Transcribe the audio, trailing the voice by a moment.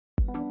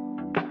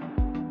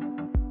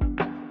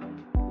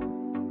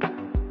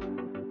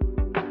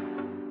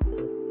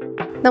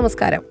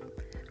നമസ്കാരം.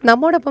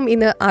 നമ്മോടൊപ്പം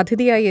ഇന്ന്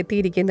അതിഥിയായി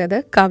എത്തിയിരിക്കുന്നത്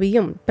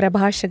കവിയും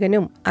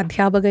പ്രഭാഷകനും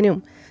അധ്യാപകനും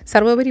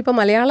സർവോപരി ഇപ്പോൾ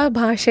മലയാള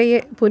ഭാഷയെ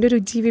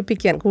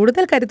പുനരുജ്ജീവിപ്പിക്കാൻ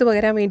കൂടുതൽ കരുത്ത്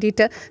പകരാൻ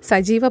വേണ്ടിയിട്ട്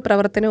സജീവ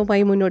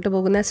പ്രവർത്തനവുമായി മുന്നോട്ട്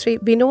പോകുന്ന ശ്രീ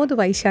വിനോദ്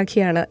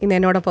വൈശാഖിയാണ് ഇന്ന്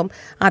എന്നോടൊപ്പം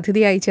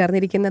അതിഥിയായി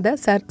ചേർന്നിരിക്കുന്നത്.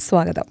 സർ,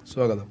 സ്വാഗതം.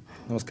 സ്വാഗതം.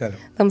 നമസ്കാരം.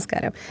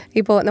 നമസ്കാരം.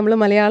 ഇപ്പോൾ നമ്മൾ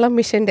മലയാള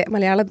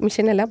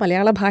മിഷനല്ല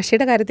മലയാള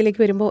ഭാഷയുടെ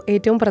കാര്യത്തിലേക്ക് വരുമ്പോൾ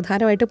ഏറ്റവും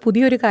പ്രധാനമായിട്ട്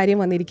പുതിയൊരു കാര്യം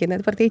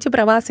വന്നിരിക്കുന്നത്, പ്രത്യേകിച്ച്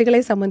പ്രവാസികളെ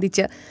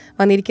സംബന്ധിച്ച്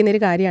വന്നിരിക്കുന്ന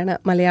ഒരു കാര്യമാണ്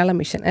മലയാളം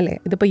മിഷൻ, അല്ലേ?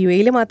 ഇതിപ്പോൾ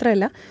UAE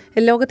മാത്രമല്ല,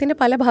 ലോകത്തിൻ്റെ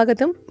പല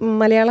ഭാഗത്തും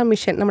മലയാളം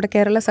മിഷൻ, നമ്മുടെ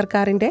കേരള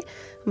സർക്കാരിൻ്റെ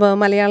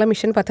മലയാള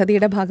മിഷൻ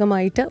പദ്ധതിയുടെ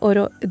ഭാഗമായിട്ട്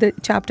ഓരോ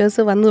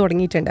ചാപ്റ്റേഴ്സ് വന്നു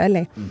തുടങ്ങിയിട്ടുണ്ട്,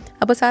 അല്ലേ?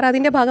 അപ്പോൾ സാർ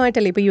അതിൻ്റെ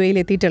ഭാഗമായിട്ടല്ലേ ഇപ്പോൾ UAE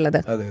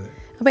എത്തിയിട്ടുള്ളത്?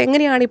 അപ്പോൾ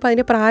എങ്ങനെയാണ് ഇപ്പോൾ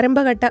അതിൻ്റെ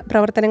പ്രാരംഭഘട്ട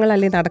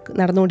പ്രവർത്തനങ്ങളല്ലേ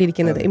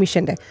നടന്നുകൊണ്ടിരിക്കുന്നത് ഈ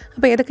മിഷൻ്റെ?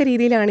 അപ്പോൾ ഏതൊക്കെ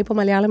രീതിയിലാണ് ഇപ്പോൾ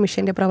മലയാള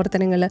മിഷൻ്റെ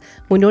പ്രവർത്തനങ്ങൾ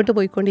മുന്നോട്ട്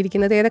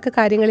പോയിക്കൊണ്ടിരിക്കുന്നത്? ഏതൊക്കെ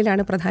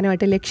കാര്യങ്ങളിലാണ്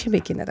പ്രധാനമായിട്ട് ലക്ഷ്യം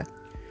വയ്ക്കുന്നത്?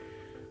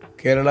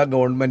 കേരള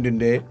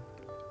ഗവൺമെൻറ്റിൻ്റെ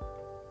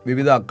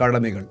വിവിധ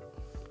അക്കാഡമികൾ,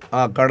 ആ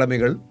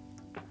അക്കാഡമികൾ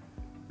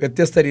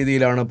വ്യത്യസ്ത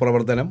രീതിയിലാണ്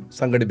പ്രവർത്തനം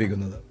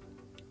സംഘടിപ്പിക്കുന്നത്.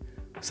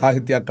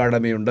 സാഹിത്യ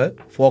അക്കാഡമിയുണ്ട്,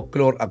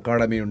 ഫോക്ക്ലോർ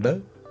അക്കാഡമിയുണ്ട്,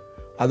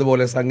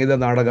 അതുപോലെ സംഗീത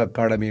നാടക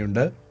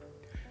അക്കാഡമിയുണ്ട്,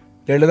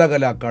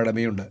 ലളിതകല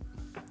അക്കാഡമിയുണ്ട്.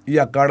 ഈ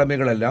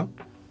അക്കാഡമികളെല്ലാം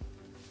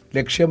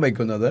ലക്ഷ്യം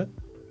വയ്ക്കുന്നത്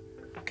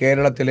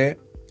കേരളത്തിലെ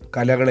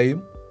കലകളെയും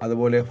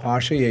അതുപോലെ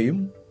ഭാഷയെയും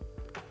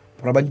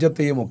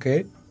പ്രപഞ്ചത്തെയുമൊക്കെ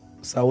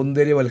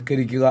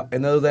സൗന്ദര്യവൽക്കരിക്കുക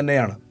എന്നത്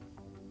തന്നെയാണ്.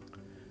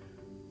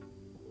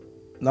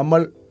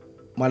 നമ്മൾ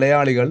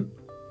മലയാളികൾ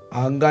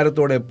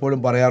അഹങ്കാരത്തോടെ എപ്പോഴും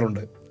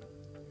പറയാറുണ്ട്,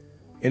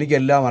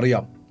 എനിക്കെല്ലാം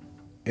അറിയാം,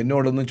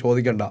 എന്നോടൊന്നും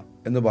ചോദിക്കണ്ട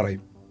എന്ന്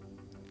പറയും.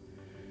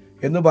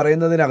 എന്ന്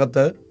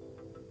പറയുന്നതിനകത്ത്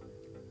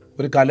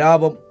ഒരു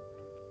കലാപം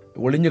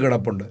ഒളിഞ്ഞു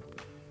കിടപ്പുണ്ട്.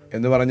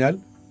 എന്ന് പറഞ്ഞാൽ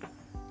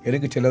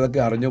എനിക്ക് ചിലതൊക്കെ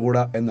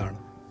അറിഞ്ഞുകൂടാ എന്നാണ്.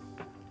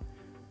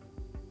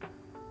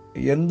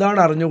 എന്താണ്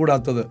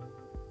അറിഞ്ഞുകൂടാത്തത്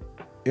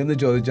എന്ന്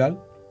ചോദിച്ചാൽ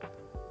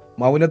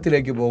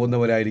മൗനത്തിലേക്ക്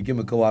പോകുന്നവരായിരിക്കും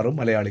മിക്കവാറും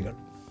മലയാളികൾ.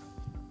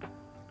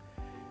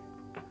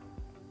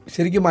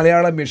 ശരിക്കും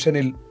മലയാള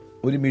മിഷനിൽ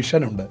ഒരു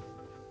മിഷനുണ്ട്.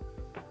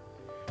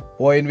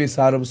 ONV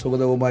സാറും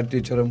സുഗതകുമാരി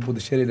ടീച്ചറും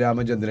പുതുശ്ശേരി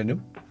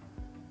രാമചന്ദ്രനും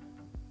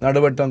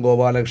നടുവട്ടം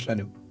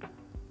ഗോപാലകൃഷ്ണനും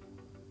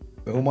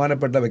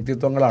ബഹുമാനപ്പെട്ട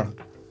വ്യക്തിത്വങ്ങളാണ്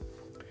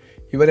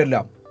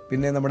ഇവരെല്ലാം.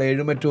 പിന്നെ നമ്മുടെ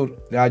എഴുമറ്റൂർ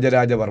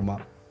രാജരാജവർമ്മ,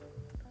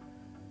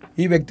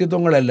 ഈ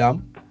വ്യക്തിത്വങ്ങളെല്ലാം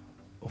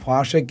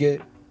ഭാഷയ്ക്ക്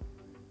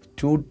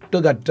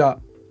ചൂട്ടുകറ്റ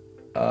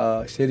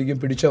ശരിക്കും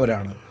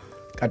പിടിച്ചവരാണ്.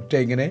 കറ്റ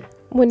ഇങ്ങനെ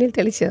മുന്നിൽ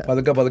തെളിച്ച്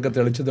പതുക്കെ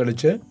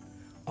തെളിച്ച്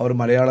അവർ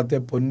മലയാളത്തെ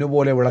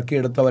പൊന്നുപോലെ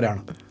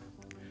വിളക്കിയെടുത്തവരാണ്.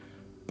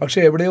 പക്ഷേ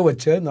എവിടെയോ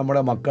വെച്ച്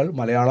നമ്മുടെ മക്കൾ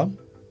മലയാളം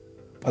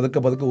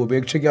പതുക്കെ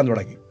ഉപേക്ഷിക്കാൻ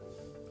തുടങ്ങി.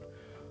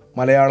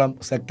 മലയാളം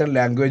സെക്കൻഡ്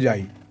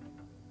ലാംഗ്വേജായി.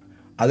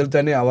 അതിൽ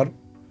തന്നെ അവർ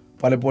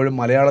പലപ്പോഴും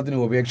മലയാളത്തിന്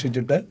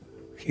ഉപേക്ഷിച്ചിട്ട്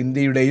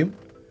ഹിന്ദിയുടെയും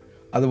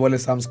അതുപോലെ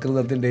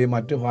സംസ്കൃതത്തിൻ്റെയും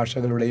മറ്റു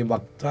ഭാഷകളുടെയും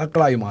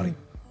വക്താക്കളായി മാറി.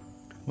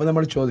 അപ്പോൾ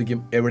നമ്മൾ ചോദിക്കും,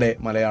 എവിടെ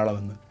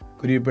മലയാളമെന്ന്?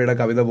 കുരിപ്പയുടെ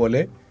കവിത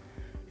പോലെ,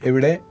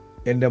 എവിടെ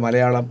എൻ്റെ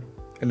മലയാളം?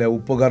 അല്ലെ,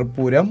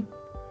 ഉപ്പുകർപ്പൂരം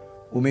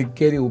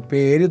ഉമിക്കരി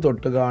ഉപ്പേരി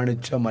തൊട്ട്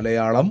കാണിച്ച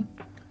മലയാളം,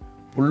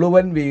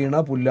 പുള്ളുവൻ വീണ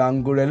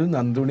പുല്ലാങ്കുഴൽ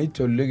നന്ദുണി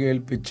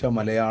ചൊല്ലുകേൾപ്പിച്ച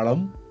മലയാളം,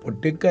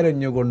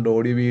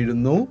 പൊട്ടിക്കരഞ്ഞുകൊണ്ടോടി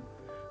വീഴുന്നു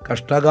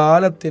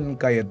കഷ്ടകാലത്തിൻ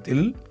കയത്തിൽ,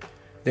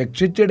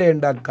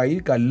 രക്ഷിച്ചിടേണ്ട കൈ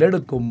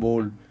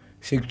കല്ലെടുക്കുമ്പോൾ,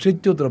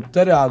 ശിക്ഷിച്ചു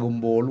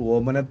തൃപ്തരാകുമ്പോൾ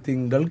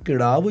ഓമനത്തിങ്കൾ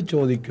കിടാവ്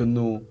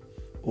ചോദിക്കുന്നു,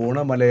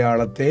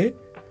 ഓണമലയാളത്തെ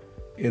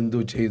എന്തു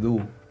ചെയ്തു?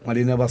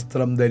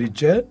 മലിനവസ്ത്രം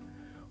ധരിച്ച്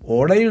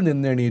ഓടയിൽ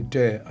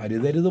നിന്നെണീറ്റ്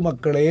അരുതരുത്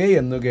മക്കളെ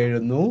എന്നു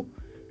കേഴുന്നു,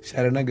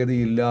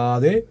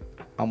 ശരണഗതിയില്ലാതെ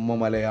അമ്മ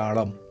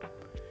മലയാളം.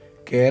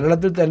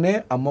 കേരളത്തിൽ തന്നെ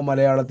അമ്മ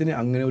മലയാളത്തിന്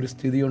അങ്ങനെ ഒരു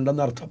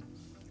സ്ഥിതിയുണ്ടെന്നർത്ഥം.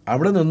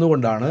 അവിടെ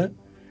നിന്നുകൊണ്ടാണ്,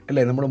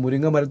 അല്ലേ, നമ്മൾ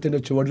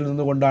മുരിങ്ങമരത്തിൻ്റെ ചുവട്ടിൽ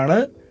നിന്നുകൊണ്ടാണ്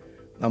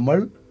നമ്മൾ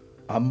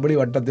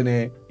അമ്പിളിവട്ടത്തിനെ,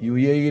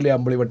 UAE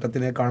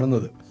അമ്പിളിവട്ടത്തിനെ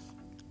കാണുന്നത്.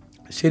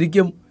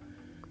 ശരിക്കും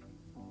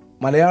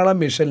മലയാളം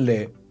മിഷനിലെ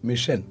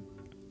മിഷൻ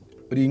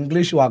ഒരു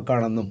ഇംഗ്ലീഷ്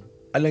വാക്കാണെന്നും,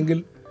 അല്ലെങ്കിൽ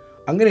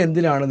അങ്ങനെ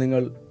എന്തിനാണ്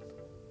നിങ്ങൾ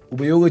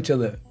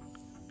ഉപയോഗിച്ചത്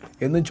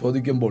എന്ന്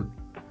ചോദിക്കുമ്പോൾ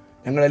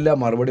ഞങ്ങളെല്ലാം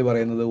മറുപടി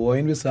പറയുന്നത്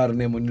ONV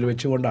സാറിനെ മുന്നിൽ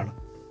വെച്ചുകൊണ്ടാണ്.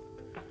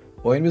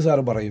 ONV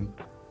സാറ് പറയും,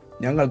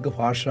 ഞങ്ങൾക്ക്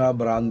ഭാഷാ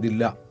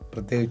ഭ്രാന്തില്ല,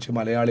 പ്രത്യേകിച്ച്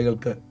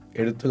മലയാളികൾക്ക്,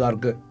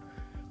 എഴുത്തുകാർക്ക്.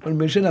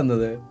 മിഷൻ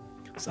എന്നത്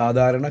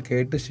സാധാരണ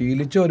കേട്ട്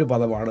ശീലിച്ച ഒരു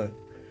പദമാണ്.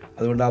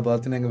 അതുകൊണ്ട് ആ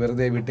പദത്തിനെ അങ്ങ്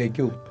വെറുതെ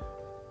വിട്ടേക്കൂ,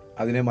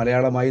 അതിനെ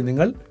മലയാളമായി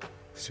നിങ്ങൾ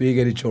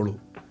സ്വീകരിച്ചോളൂ.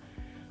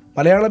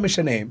 മലയാള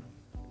മിഷനെ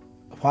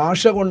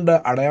ഭാഷ കൊണ്ട്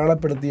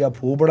അടയാളപ്പെടുത്തിയ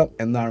ഭൂപടം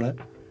എന്നാണ്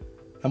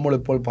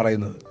നമ്മളിപ്പോൾ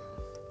പറയുന്നത്.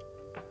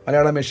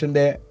 മലയാള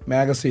മിഷൻ്റെ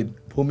മാഗസിൻ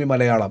ഭൂമി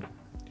മലയാളം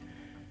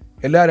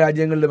എല്ലാ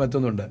രാജ്യങ്ങളിലും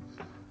എത്തുന്നുണ്ട്.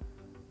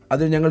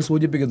 അതിൽ ഞങ്ങൾ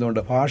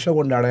സൂചിപ്പിക്കുന്നുണ്ട്, ഭാഷ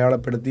കൊണ്ട്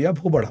അടയാളപ്പെടുത്തിയ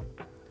ഭൂപടം.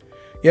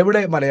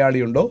 എവിടെ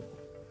മലയാളിയുണ്ടോ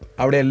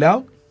അവിടെയെല്ലാം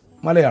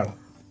മലയാളം.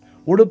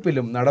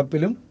 ഉടുപ്പിലും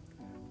നടപ്പിലും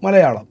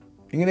മലയാളം.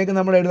 ഇങ്ങനെയൊക്കെ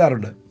നമ്മൾ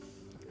എഴുതാറുണ്ട്.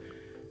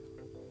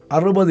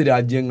 60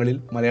 രാജ്യങ്ങളിൽ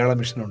മലയാള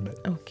മിഷനുണ്ട്.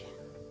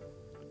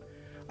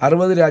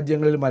 60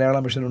 രാജ്യങ്ങളിൽ മലയാള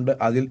മിഷനുണ്ട്.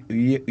 അതിൽ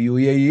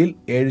UAE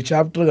 7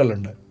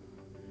 ചാപ്റ്ററുകളുണ്ട്.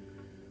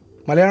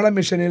 മലയാള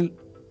മിഷനിൽ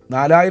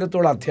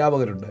 4000-ഓളം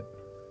അധ്യാപകരുണ്ട്.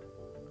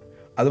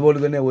 അതുപോലെ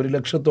തന്നെ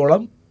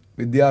 100,000-ഓളം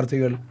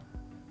വിദ്യാർത്ഥികൾ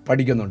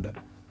പഠിക്കുന്നുണ്ട്.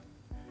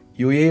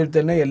 UAE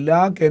തന്നെ എല്ലാ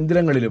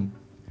കേന്ദ്രങ്ങളിലും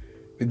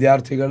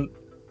വിദ്യാർത്ഥികൾ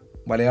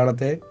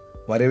മലയാളത്തെ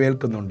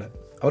വരവേൽക്കുന്നുണ്ട്.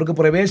 അവർക്ക്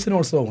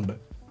പ്രവേശനോത്സവമുണ്ട്.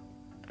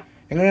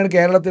 എങ്ങനെയാണ്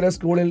കേരളത്തിലെ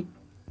സ്കൂളിൽ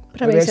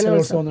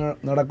പ്രവേശനോത്സവം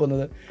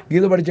നടക്കുന്നത്?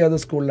 ഗീത പഠിച്ച ഏത്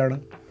സ്കൂളിലാണ്?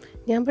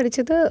 ഞാൻ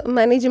പഠിച്ചത്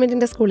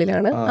മാനേജ്മെന്റിന്റെ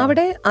സ്കൂളിലാണ്.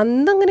 അവിടെ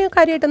അന്നങ്ങനെ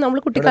കാര്യമായിട്ട് നമ്മൾ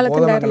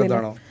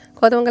കുട്ടിക്കാലത്തുണ്ടായിരുന്നില്ല.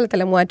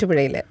 കോതമംഗലത്തല്ല,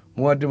 മൂവാറ്റുപുഴയില്.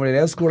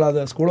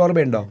 സ്കൂൾ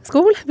ഓർമ്മയുണ്ടോ?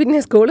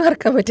 സ്കൂൾ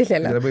മറക്കാൻ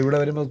പറ്റില്ലല്ലോ. ഇവിടെ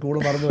വരുമ്പോൾ സ്കൂൾ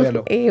മറന്നു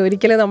പോയാലോ?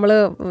 ഒരിക്കലും നമ്മൾ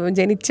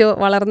ജനിച്ച്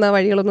വളർന്ന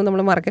വഴികളൊന്നും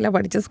നമ്മൾ മറക്കില്ല.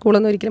 പഠിച്ച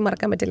സ്കൂളൊന്നും ഒരിക്കലും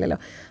മറക്കാൻ പറ്റില്ലല്ലോ.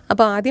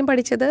 അപ്പോൾ ആദ്യം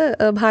പഠിച്ചത്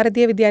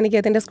ഭാരതീയ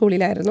വിദ്യാനികേതൻ്റെ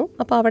സ്കൂളിലായിരുന്നു.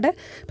 അപ്പോൾ അവിടെ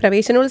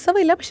പ്രവേശനോത്സവം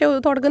ഇല്ല, പക്ഷെ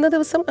തുടങ്ങുന്ന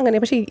ദിവസം അങ്ങനെ.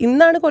 പക്ഷേ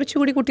ഇന്നാണ്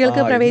കുറച്ചുകൂടി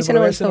കുട്ടികൾക്ക്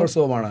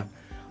പ്രവേശനോത്സവമാണ്.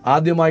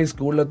 ആദ്യമായി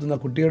സ്കൂളിലെത്തുന്ന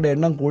കുട്ടികളുടെ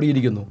എണ്ണം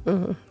കൂടിയിരിക്കുന്നു.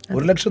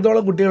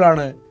 100,000-ഓളം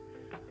കുട്ടികളാണ്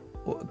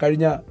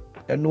കഴിഞ്ഞ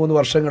 2-3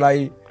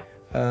 വർഷങ്ങളായി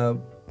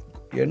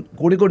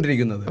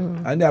കൂടിക്കൊണ്ടിരിക്കുന്നത്.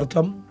 അതിൻ്റെ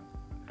അർത്ഥം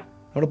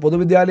നമ്മുടെ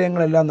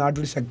പൊതുവിദ്യാലയങ്ങളെല്ലാം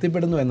നാട്ടിൽ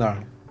ശക്തിപ്പെടുന്നു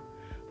എന്നാണ്.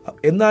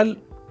 എന്നാൽ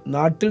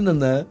നാട്ടിൽ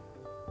നിന്ന്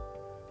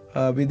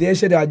വിദേശ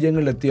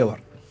രാജ്യങ്ങളിലെത്തിയവർ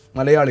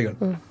മലയാളികൾ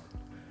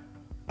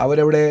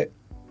അവരവിടെ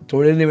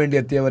തൊഴിലിന് വേണ്ടി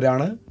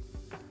എത്തിയവരാണ്.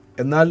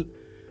 എന്നാൽ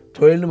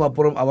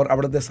തൊഴിലിനുമപ്പുറം അവർ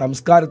അവിടുത്തെ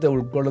സംസ്കാരത്തെ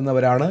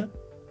ഉൾക്കൊള്ളുന്നവരാണ്.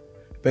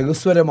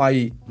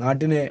 ബഹുസ്വരമായി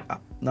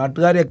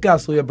നാട്ടുകാരെയൊക്കെ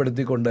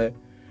അസൂയപ്പെടുത്തിക്കൊണ്ട്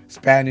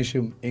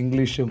സ്പാനിഷും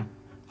ഇംഗ്ലീഷും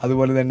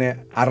അതുപോലെ തന്നെ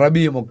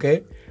അറബിയുമൊക്കെ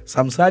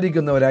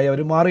സംസാരിക്കുന്നവരായി അവർ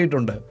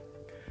മാറിയിട്ടുണ്ട്.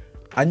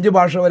 5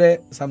 ഭാഷ വരെ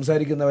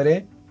സംസാരിക്കുന്നവരെ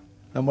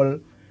നമ്മൾ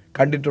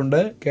കണ്ടിട്ടുണ്ട്,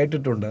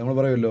 കേട്ടിട്ടുണ്ട്. നമ്മൾ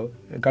പറയുമല്ലോ,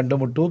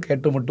 കണ്ടുമുട്ടു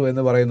കേട്ടുമുട്ടു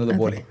എന്ന് പറയുന്നത്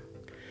പോലെ.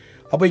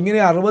 അപ്പോൾ ഇങ്ങനെ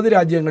 60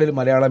 രാജ്യങ്ങളിൽ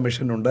മലയാളം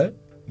മിഷനുണ്ട്.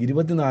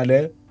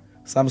 24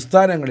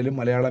 സംസ്ഥാനങ്ങളിലും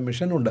മലയാളം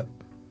മിഷനുണ്ട്.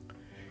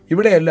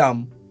 ഇവിടെയെല്ലാം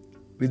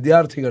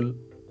വിദ്യാർത്ഥികൾ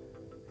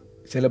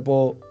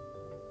ചിലപ്പോൾ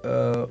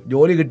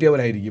ജോലി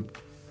കിട്ടിയവരായിരിക്കും,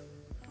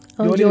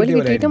 ജോലി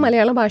കിട്ടിയിട്ട്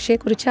മലയാള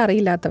ഭാഷയെക്കുറിച്ച്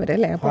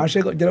അറിയില്ലാത്തവരല്ലേ.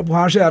 ചിലപ്പോൾ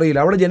ഭാഷ അറിയില്ല,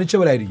 അവിടെ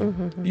ജനിച്ചവരായിരിക്കും.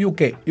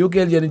 യു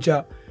കെയിൽ ജനിച്ച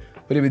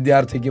ഒരു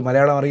വിദ്യാർത്ഥിക്ക്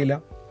മലയാളം അറിയില്ല.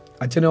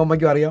 അച്ഛനും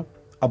അമ്മയ്ക്കും അറിയാം,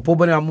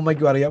 അപ്പൂപ്പനും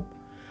അമ്മമ്മയ്ക്കും അറിയാം.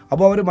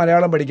 അപ്പോൾ അവർ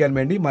മലയാളം പഠിക്കാൻ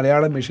വേണ്ടി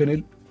മലയാളം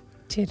മിഷനിൽ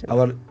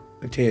അവർ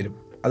ചേരും.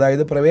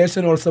 അതായത്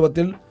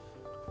പ്രവേശനോത്സവത്തിൽ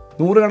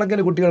 100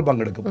 കണക്കിന് കുട്ടികൾ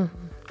പങ്കെടുക്കും.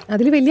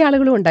 അതിൽ വലിയ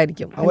ആളുകളും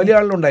ഉണ്ടായിരിക്കും.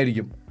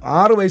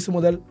 6 വയസ്സ്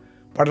മുതൽ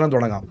പഠനം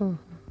തുടങ്ങാം.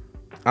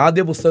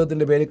 ആദ്യ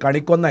പുസ്തകത്തിൻ്റെ പേര്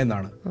കണിക്കൊന്ന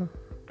എന്നാണ്.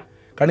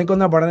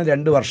 കണിക്കൊന്ന പഠനം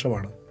 2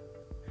 വർഷമാണ്.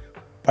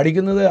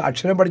 പഠിക്കുന്നത്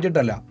അക്ഷരം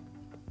പഠിച്ചിട്ടല്ല,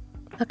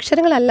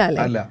 അക്ഷരങ്ങളല്ല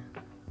അല്ല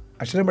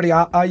അക്ഷരം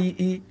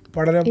ഈ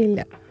പഠനം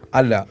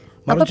അല്ല,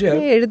 മറിച്ച്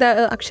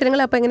അക്ഷരങ്ങൾ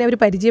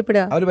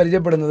അവർ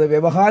പരിചയപ്പെടുന്നത്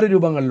വ്യവഹാര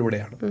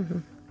രൂപങ്ങളിലൂടെയാണ്.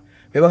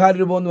 വ്യവഹാര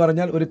രൂപം എന്ന്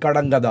പറഞ്ഞാൽ ഒരു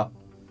കടങ്കഥ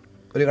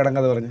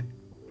പറഞ്ഞ്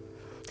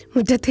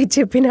മുറ്റത്തെ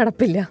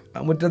ചെപ്പിനടപ്പില്ല.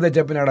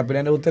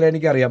 എൻ്റെ ഉത്തരം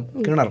എനിക്കറിയാം,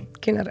 കിണർ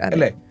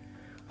അല്ലേ.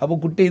 അപ്പോൾ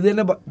കുട്ടി ഇത്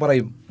തന്നെ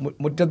പറയും,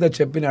 മുറ്റത്തെ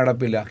ചെപ്പിന്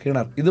അടപ്പില്ല,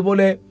 കിണർ.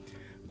 ഇതുപോലെ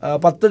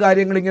 10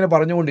 കാര്യങ്ങൾ ഇങ്ങനെ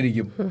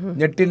പറഞ്ഞുകൊണ്ടിരിക്കും.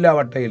 ഞെട്ടില്ല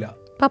വട്ടയില്ല,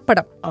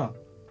 പപ്പടം.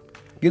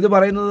 ഇത്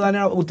പറയുന്നത്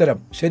തന്നെ ഉത്തരം.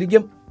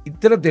 ശരിക്കും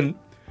ഇത്തരത്തിൽ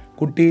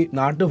കുട്ടി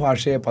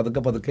നാട്ടുഭാഷയെ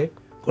പതുക്കെ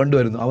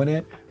കൊണ്ടുവരുന്നു. അവന്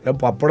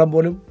പപ്പടം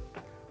പോലും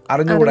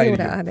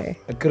അറിഞ്ഞുകൂടായിരിക്കും,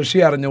 കൃഷി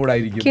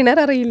അറിഞ്ഞുകൂടായിരിക്കും,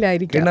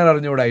 കിണർ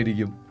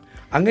അറിഞ്ഞുകൂടായിരിക്കും.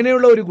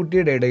 അങ്ങനെയുള്ള ഒരു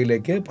കുട്ടിയുടെ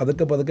ഇടയിലേക്ക്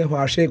പതുക്കെ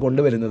ഭാഷയെ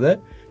കൊണ്ടുവരുന്നത്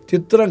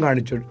ചിത്രം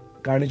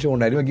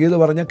കാണിച്ചുകൊണ്ടായിരിക്കും. ഗീത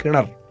പറഞ്ഞ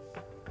കിണർ,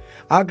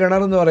 ആ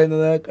കിണറെന്ന്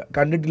പറയുന്നത്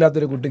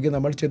കണ്ടിട്ടില്ലാത്തൊരു കുട്ടിക്ക്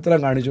നമ്മൾ ചിത്രം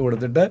കാണിച്ചു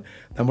കൊടുത്തിട്ട്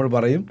നമ്മൾ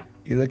പറയും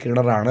ഇത്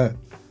കിണറാണ്,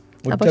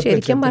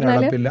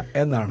 മുറ്റത്തില്ല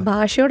എന്നാണ്.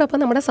 ഭാഷയോടൊപ്പം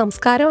നമ്മുടെ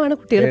സംസ്കാരമാണ്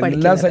കുട്ടികൾ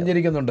എല്ലാം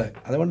സഞ്ചരിക്കുന്നുണ്ട്.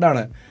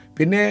 അതുകൊണ്ടാണ്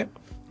പിന്നെ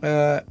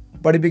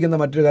പഠിപ്പിക്കുന്ന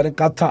മറ്റൊരു കാര്യം,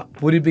 കഥ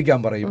പൂരിപ്പിക്കാൻ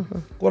പറയും.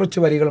 കുറച്ച്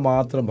വരികൾ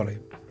മാത്രം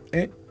പറയും.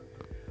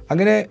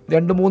 അങ്ങനെ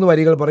 2-3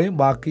 വരികൾ പറയും,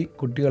 ബാക്കി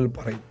കുട്ടികൾ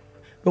പറയും.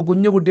 ഇപ്പോൾ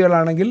കുഞ്ഞു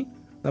കുട്ടികളാണെങ്കിൽ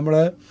നമ്മൾ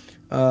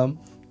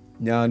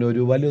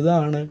ഞാനൊരു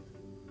വലുതാണ്,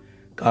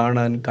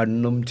 കാണാൻ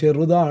കണ്ണും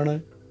ചെറുതാണ്,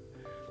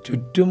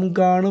 ചുറ്റും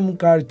കാണും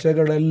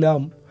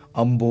കാഴ്ചകളെല്ലാം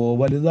അമ്പോ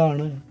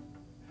വലുതാണ്,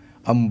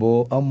 അമ്പോ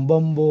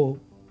അമ്പമ്പോ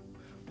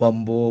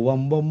വമ്പോ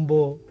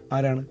വമ്പമ്പോ.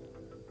 ആരാണ്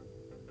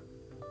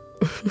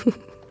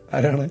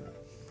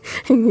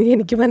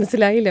എനിക്ക്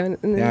മനസ്സിലായില്ല.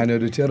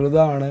 ഞാനൊരു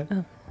ചെറുതാണ്,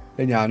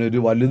 ഞാനൊരു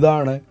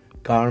വലുതാണ്,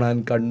 കാണാൻ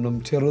കണ്ണും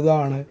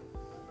ചെറുതാണ്,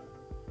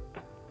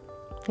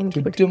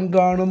 ചുറ്റും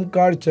കാണും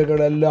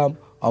കാഴ്ചകളെല്ലാം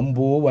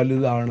അമ്പോ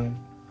വലുതാണ്,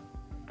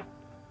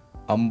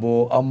 അമ്പോ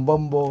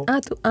അമ്പമ്പോ.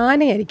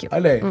 ആനയായിരിക്കും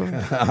അല്ലേ?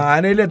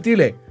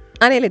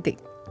 ആനയിലെത്തി,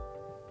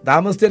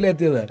 താമസിച്ചല്ലേ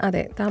എത്തിയത്.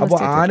 അപ്പൊ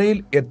ആനയിൽ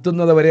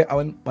എത്തുന്നതുവരെ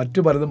അവൻ മറ്റു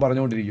പലതും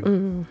പറഞ്ഞുകൊണ്ടിരിക്കും,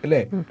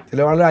 അല്ലേ? ചില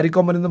ആളുകൾ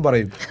അരിക്കൊമ്പനെന്നും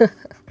പറയും.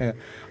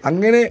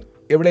 അങ്ങനെ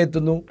എവിടെ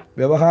എത്തുന്നു?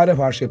 വ്യവഹാര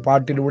ഭാഷ,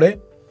 പാട്ടിലൂടെ,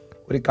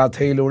 ഒരു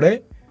കഥയിലൂടെ,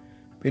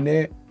 പിന്നെ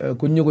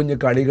കുഞ്ഞു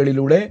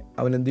കളികളിലൂടെ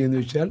അവൻ എന്ത് ചെയ്യുന്നു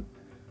വെച്ചാൽ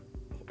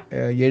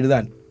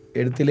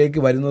എഴുത്തിലേക്ക്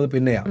വരുന്നത്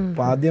പിന്നെയാണ്.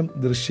 അപ്പം ആദ്യം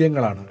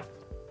ദൃശ്യങ്ങളാണ്,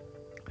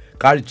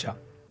 കാഴ്ച.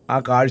 ആ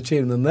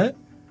കാഴ്ചയിൽ നിന്ന്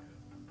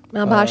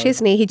ഭാഷയെ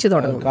സ്നേഹിച്ചു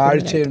തുടങ്ങും.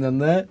 കാഴ്ചയിൽ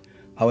നിന്ന്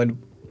അവൻ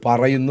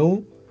പറയുന്നു,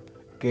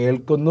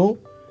 കേൾക്കുന്നു,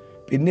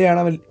 പിന്നെയാണ്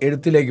അവൻ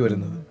എഴുത്തിലേക്ക്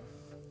വരുന്നത്.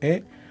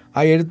 ആ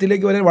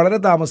എഴുത്തിലേക്ക് വരാൻ വളരെ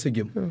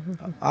താമസിക്കും.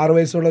 6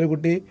 വയസ്സുള്ള ഒരു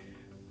കുട്ടി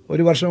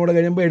 1 വർഷം കൂടെ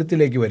കഴിയുമ്പോൾ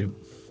എഴുത്തിലേക്ക് വരും.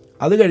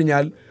 അത്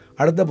കഴിഞ്ഞാൽ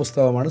അടുത്ത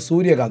പുസ്തകമാണ്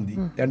സൂര്യകാന്തി,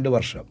 2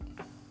 വർഷം.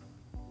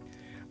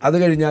 അത്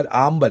കഴിഞ്ഞാൽ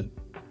ആമ്പൽ,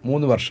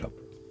 3 വർഷം.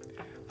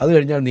 അത്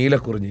കഴിഞ്ഞാൽ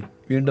നീലക്കുറിഞ്ഞി,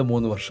 വീണ്ടും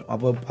 3 വർഷം.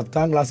 അപ്പോൾ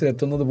 10ാം ക്ലാസ്സിൽ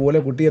എത്തുന്നത് പോലെ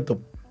കുട്ടിയെത്തും.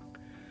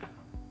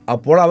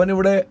 അപ്പോൾ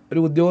അവനിവിടെ ഒരു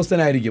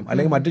ഉദ്യോഗസ്ഥനായിരിക്കും,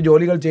 അല്ലെങ്കിൽ മറ്റു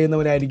ജോലികൾ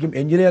ചെയ്യുന്നവനായിരിക്കും,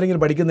 എഞ്ചിനീയറിംഗിൽ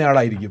പഠിക്കുന്ന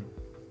ആളായിരിക്കും.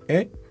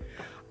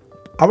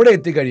 അവിടെ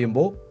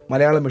എത്തിക്കഴിയുമ്പോൾ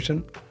മലയാളം മിഷൻ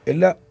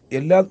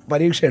എല്ലാ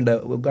പരീക്ഷയുണ്ട്.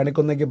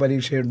 കണിക്കൊന്നയ്ക്ക്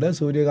പരീക്ഷയുണ്ട്,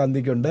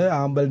 സൂര്യകാന്തിക്കുണ്ട്,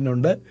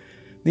 ആമ്പലിനുണ്ട്.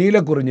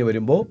 നീലക്കുറിഞ്ഞ്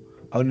വരുമ്പോൾ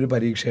അവനൊരു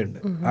പരീക്ഷയുണ്ട്.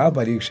 ആ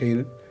പരീക്ഷയിൽ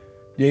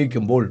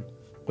ജയിക്കുമ്പോൾ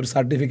ഒരു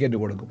സർട്ടിഫിക്കറ്റ്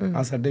കൊടുക്കും.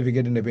 ആ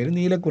സർട്ടിഫിക്കറ്റിൻ്റെ പേര്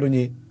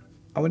നീലക്കുറിഞ്ഞി.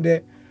 അവൻ്റെ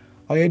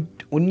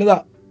ഉന്നത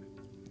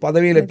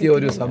പദവിയിലെത്തിയ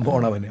ഒരു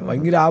സംഭവമാണ്. അവന്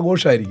ഭയങ്കര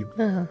ആഘോഷമായിരിക്കും.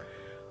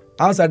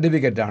 ആ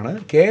സർട്ടിഫിക്കറ്റാണ്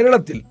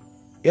കേരളത്തിൽ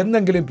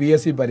എന്തെങ്കിലും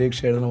PSC പരീക്ഷ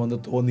എഴുതണമെന്ന്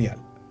തോന്നിയാൽ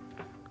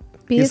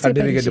ഈ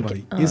സർട്ടിഫിക്കറ്റ്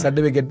മതി. ഈ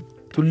സർട്ടിഫിക്കറ്റ്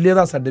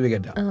തുല്യതാ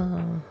സർട്ടിഫിക്കറ്റാണ്.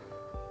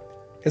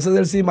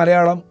 SSLC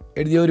മലയാളം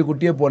എഴുതിയ ഒരു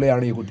കുട്ടിയെ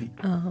പോലെയാണ് ഈ കുട്ടി.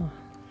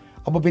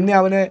 അപ്പോൾ പിന്നെ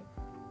അവനെ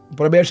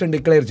പ്രൊബേഷൻ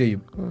ഡിക്ലെയർ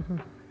ചെയ്യും,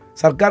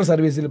 സർക്കാർ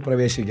സർവീസിൽ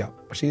പ്രവേശിക്കാം.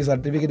 പക്ഷേ ഈ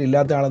സർട്ടിഫിക്കറ്റ്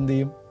ഇല്ലാത്ത ആളെന്ത്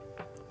ചെയ്യും?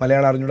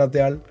 മലയാളം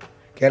അറിഞ്ഞൂടാത്തയാൾ,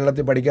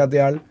 കേരളത്തിൽ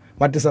പഠിക്കാത്തയാൾ,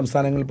 മറ്റ്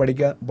സംസ്ഥാനങ്ങളിൽ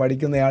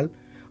പഠിക്കുന്നയാൾ,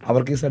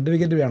 അവർക്ക് ഈ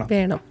സർട്ടിഫിക്കറ്റ് വേണം.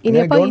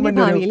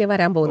 ഗവൺമെന്റ്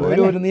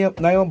ഒരു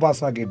നിയമം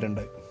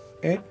പാസ്സാക്കിയിട്ടുണ്ട്.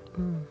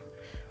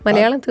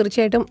 മലയാളം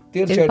തീർച്ചയായിട്ടും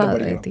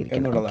പഠിക്കണം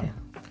എന്നുള്ളതാണ്.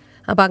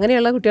 അപ്പോൾ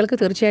അങ്ങനെയുള്ള കുട്ടികൾക്ക്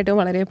തീർച്ചയായിട്ടും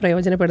വളരെ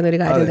പ്രയോജനപ്പെടുന്ന ഒരു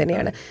കാര്യം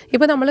തന്നെയാണ്.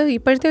 ഇപ്പോൾ നമ്മൾ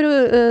ഇപ്പോഴത്തെ ഒരു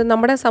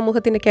നമ്മുടെ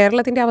സമൂഹത്തിൻ്റെ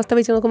കേരളത്തിൻ്റെ അവസ്ഥ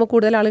വെച്ച് നോക്കുമ്പോൾ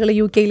കൂടുതൽ ആളുകൾ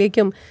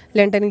UK-ലേക്കും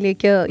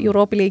ലണ്ടനിലേക്ക്,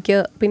 യൂറോപ്പിലേക്ക്,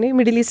 പിന്നെ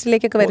മിഡിൽ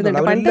ഈസ്റ്റിലേക്കൊക്കെ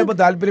വരുന്നുണ്ട്.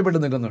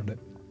 താല്പര്യപ്പെട്ട് നിൽക്കുന്നുണ്ട്,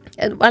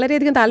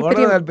 വളരെയധികം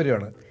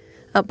താല്പര്യമാണ്.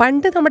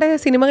 പണ്ട് നമ്മുടെ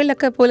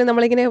സിനിമകളിലൊക്കെ പോലും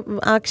നമ്മളിങ്ങനെ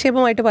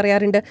ആക്ഷേപമായിട്ട്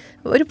പറയാറുണ്ട്,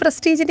 ഒരു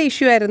പ്രസ്റ്റീജിൻ്റെ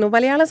ഇഷ്യൂ ആയിരുന്നു,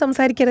 മലയാളം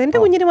സംസാരിക്കരുത്, എൻ്റെ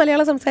കുഞ്ഞിന്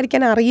മലയാളം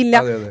സംസാരിക്കാൻ അറിയില്ല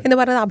എന്ന്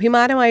പറയുന്നത്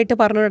അഭിമാനമായിട്ട്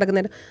പറഞ്ഞു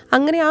നടക്കുന്നുണ്ട്.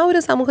 അങ്ങനെ ആ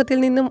ഒരു സമൂഹത്തിൽ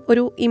നിന്നും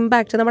ഒരു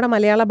ഇമ്പാക്റ്റ് നമ്മുടെ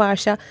മലയാള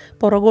ഭാഷ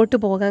പുറകോട്ട്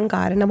പോകാൻ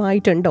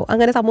കാരണമായിട്ടുണ്ടോ?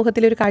 അങ്ങനെ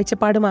സമൂഹത്തിലൊരു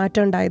കാഴ്ചപ്പാട്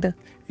മാറ്റം ഉണ്ടായത്?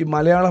 ഈ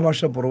മലയാള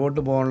ഭാഷ പുറകോട്ട്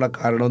പോകാനുള്ള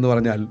കാരണം എന്ന്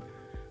പറഞ്ഞാൽ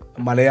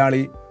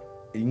മലയാളി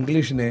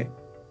ഇംഗ്ലീഷിനെ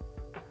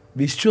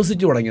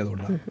വിശ്വസിച്ച്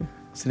തുടങ്ങിയതുകൊണ്ടാണ്,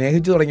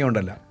 സ്നേഹിച്ചു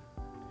തുടങ്ങിയതുകൊണ്ടല്ല.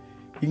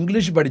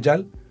 ഇംഗ്ലീഷ്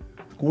പഠിച്ചാൽ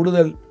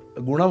കൂടുതൽ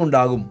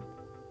ഗുണമുണ്ടാകും,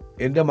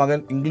 എൻ്റെ മകൻ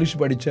ഇംഗ്ലീഷ്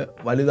പഠിച്ച്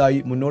വലുതായി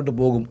മുന്നോട്ട്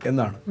പോകും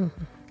എന്നാണ്.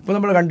 ഇപ്പോൾ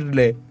നമ്മൾ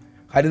കണ്ടിട്ടില്ലേ,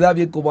 ഹരിത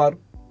വി കുമാർ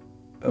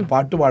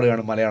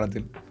പാട്ടുപാടുകയാണ്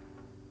മലയാളത്തിൽ.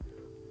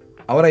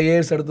 അവർ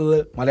IAS എടുത്തത്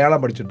മലയാളം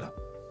പഠിച്ചിട്ടാണ്.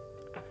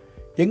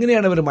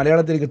 എങ്ങനെയാണ് ഇവർ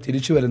മലയാളത്തിലേക്ക്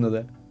തിരിച്ചു വരുന്നത്?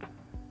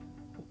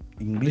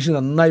 ഇംഗ്ലീഷ്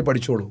നന്നായി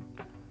പഠിച്ചോളൂ,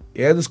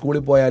 ഏത്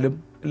സ്കൂളിൽ പോയാലും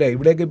അല്ലേ.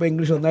 ഇവിടെയൊക്കെ ഇപ്പോൾ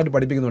ഇംഗ്ലീഷ് നന്നായിട്ട്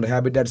പഠിപ്പിക്കുന്നുണ്ട്,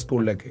 ഹാബിറ്റാറ്റ്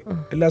സ്കൂളിലൊക്കെ,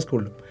 എല്ലാ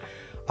സ്കൂളിലും.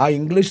 ആ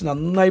ഇംഗ്ലീഷ്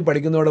നന്നായി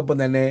പഠിക്കുന്നതോടൊപ്പം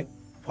തന്നെ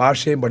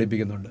ഭാഷയും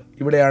പഠിപ്പിക്കുന്നുണ്ട്.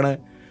 ഇവിടെയാണ്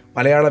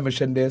മലയാള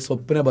മിഷൻ്റെ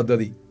സ്വപ്ന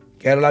പദ്ധതി,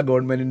 കേരള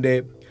ഗവൺമെൻറ്റിൻ്റെ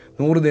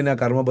 100 ദിന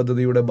കർമ്മ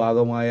പദ്ധതിയുടെ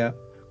ഭാഗമായ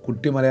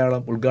കുട്ടി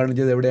മലയാളം ഉദ്ഘാടനം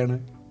ചെയ്ത് എവിടെയാണ്?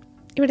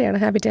 ഇവിടെയാണ്,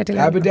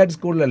 ഹാബിറ്റാറ്റ്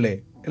സ്കൂളിലല്ലേ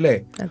അല്ലേ.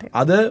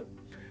 അത്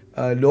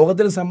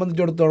ലോകത്തിനെ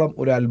സംബന്ധിച്ചിടത്തോളം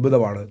ഒരു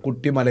അത്ഭുതമാണ്.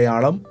 കുട്ടി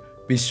മലയാളം,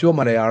 വിശ്വ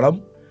മലയാളം,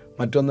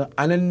 മറ്റൊന്ന്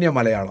അനന്യ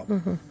മലയാളം.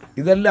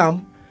 ഇതെല്ലാം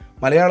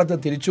മലയാളത്തെ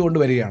തിരിച്ചു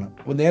കൊണ്ടുവരികയാണ്.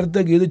 അപ്പോൾ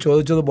നേരത്തെ ഗീത്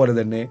ചോദിച്ചതുപോലെ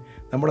തന്നെ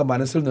നമ്മുടെ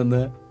മനസ്സിൽ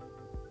നിന്ന്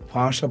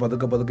ഭാഷ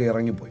പതുക്കെ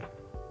ഇറങ്ങിപ്പോയി.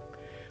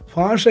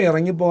 ഭാഷ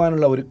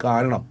ഇറങ്ങിപ്പോകാനുള്ള ഒരു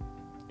കാരണം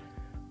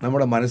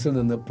നമ്മുടെ മനസ്സിൽ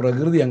നിന്ന്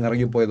പ്രകൃതി അങ്ങ്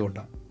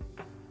ഇറങ്ങിപ്പോയതുകൊണ്ടാണ്.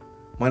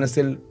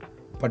 മനസ്സിൽ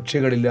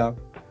പക്ഷികളില്ല,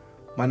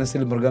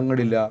 മനസ്സിൽ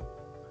മൃഗങ്ങളില്ല,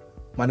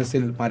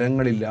 മനസ്സിൽ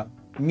മരങ്ങളില്ല.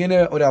 ഇങ്ങനെ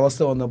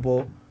ഒരവസ്ഥ വന്നപ്പോൾ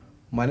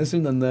മനസ്സിൽ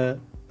നിന്ന്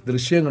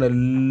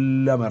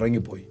ദൃശ്യങ്ങളെല്ലാം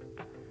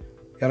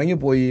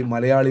ഇറങ്ങിപ്പോയി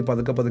മലയാളി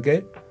പതുക്കെ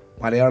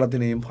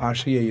മലയാളത്തിനെയും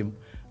ഭാഷയെയും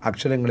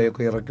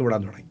അക്ഷരങ്ങളെയൊക്കെ ഇറക്കി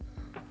വിടാൻ തുടങ്ങി.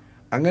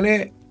 അങ്ങനെ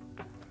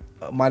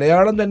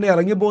മലയാളം തന്നെ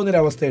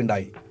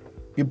ഇറങ്ങിപ്പോകുന്നൊരവസ്ഥയുണ്ടായി.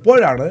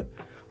 ഇപ്പോഴാണ്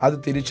അത്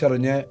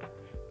തിരിച്ചറിഞ്ഞ്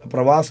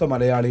പ്രവാസ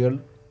മലയാളികൾ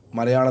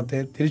മലയാളത്തെ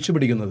തിരിച്ചു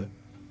പിടിക്കുന്നത്.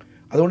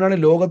 അതുകൊണ്ടാണ്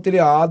ലോകത്തിലെ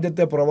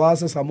ആദ്യത്തെ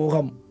പ്രവാസ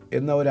സമൂഹം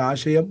എന്ന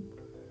ഒരാശയം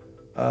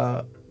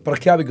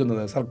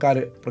പ്രഖ്യാപിക്കുന്നത്, സർക്കാർ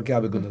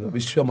പ്രഖ്യാപിക്കുന്നത്.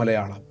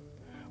 വിശ്വമലയാളം,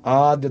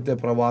 ആദ്യത്തെ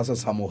പ്രവാസ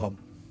സമൂഹം.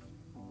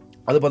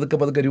 അത്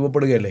പതുക്കെ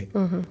രൂപപ്പെടുകയല്ലേ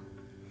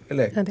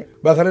അല്ലേ.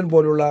 ബഹ്റൈൻ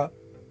പോലുള്ള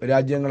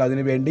രാജ്യങ്ങൾ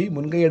അതിനു വേണ്ടി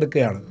മുൻകൈ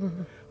എടുക്കുകയാണ്.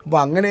 അപ്പോൾ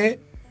അങ്ങനെ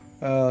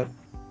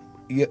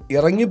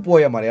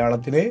ഇറങ്ങിപ്പോയ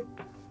മലയാളത്തിനെ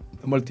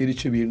നമ്മൾ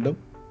തിരിച്ചു വീണ്ടും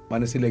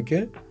മനസ്സിലേക്ക്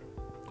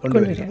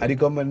കൊണ്ടുവരിക.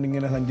 അരിക്കൊമ്പൻ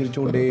ഇങ്ങനെ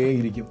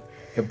സഞ്ചരിച്ചുകൊണ്ടേയിരിക്കും.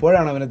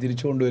 എപ്പോഴാണ് അവനെ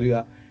തിരിച്ചു കൊണ്ടുവരിക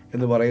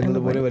എന്ന് പറയുന്നത്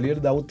പോലെ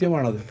വലിയൊരു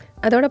ദൗത്യമാണത്.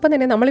 അതോടൊപ്പം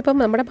തന്നെ നമ്മളിപ്പം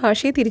നമ്മുടെ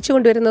ഭാഷയെ തിരിച്ചു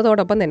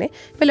കൊണ്ടുവരുന്നതോടൊപ്പം തന്നെ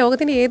ഇപ്പോൾ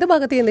ലോകത്തിൻ്റെ ഏത്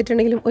ഭാഗത്ത്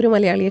ചെന്നിട്ടുണ്ടെങ്കിലും ഒരു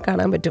മലയാളിയെ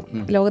കാണാൻ പറ്റും.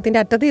 ലോകത്തിൻ്റെ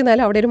അറ്റത്ത്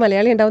ചെന്നാലും അവിടെ ഒരു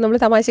മലയാളി ഉണ്ടാവും, നമ്മൾ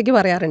തമാശയ്ക്ക്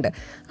പറയാറുണ്ട്.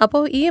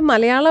 അപ്പോൾ ഈ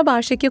മലയാള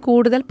ഭാഷയ്ക്ക്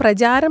കൂടുതൽ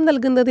പ്രചാരം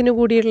നൽകുന്നതിന്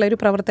കൂടിയുള്ള ഒരു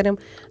പ്രവർത്തനം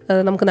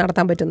നമുക്ക്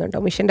നടത്താൻ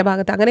പറ്റുന്നുണ്ടോ മിഷൻ്റെ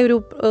ഭാഗത്ത്? അങ്ങനെ ഒരു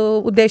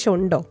ഉദ്ദേശം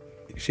ഉണ്ടോ?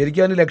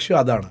 ശരിക്കും അതിൻ്റെ ലക്ഷ്യം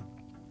അതാണ്,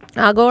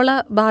 ആഗോള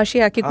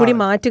ഭാഷയാക്കി കൂടി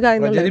മാറ്റുക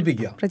എന്നുള്ളത്,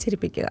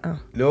 പ്രചരിപ്പിക്കുക.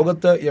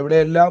 ലോകത്ത്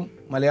എവിടെയെല്ലാം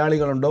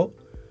മലയാളികളുണ്ടോ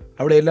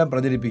അവിടെയെല്ലാം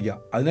പ്രചരിപ്പിക്കുക.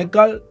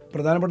 അതിനേക്കാൾ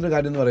പ്രധാനപ്പെട്ട ഒരു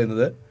കാര്യം എന്ന്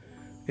പറയുന്നത്,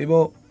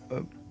 ഇപ്പോൾ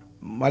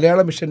മലയാള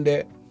മിഷൻ്റെ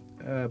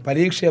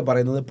പരീക്ഷയെ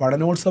പറയുന്നത്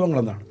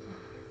പഠനോത്സവങ്ങളെന്നാണ്.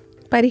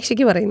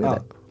 പരീക്ഷയ്ക്ക് പറയുന്നത്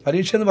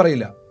പരീക്ഷ എന്ന്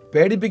പറയില്ല,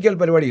 പേടിപ്പിക്കൽ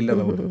പരിപാടിയില്ല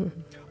നമുക്ക്.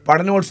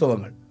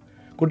 പഠനോത്സവങ്ങൾ,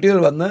 കുട്ടികൾ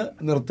വന്ന്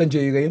നൃത്തം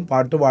ചെയ്യുകയും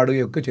പാട്ട്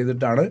പാടുകയും ഒക്കെ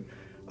ചെയ്തിട്ടാണ്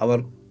അവർ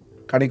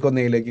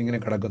കണിക്കൊന്നയിലേക്ക്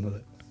ഇങ്ങനെ കിടക്കുന്നത്.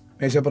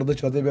 മേശപ്പുറത്ത്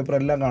ചോദ്യപേപ്പർ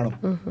എല്ലാം കാണും,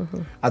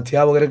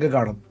 അധ്യാപകരൊക്കെ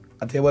കാണും.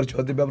 അധ്യാപകർ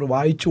ചോദ്യപേപ്പർ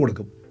വായിച്ചു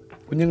കൊടുക്കും,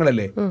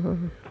 കുഞ്ഞുങ്ങളല്ലേ,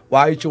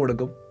 വായിച്ചു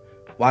കൊടുക്കും.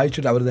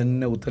 വായിച്ചിട്ട് അവർ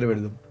തന്നെ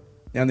ഉത്തരവെഴുതും.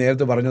 ഞാൻ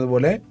നേരത്തെ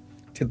പറഞ്ഞതുപോലെ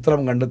ചിത്രം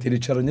കണ്ട്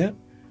തിരിച്ചറിഞ്ഞ്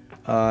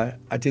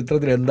ആ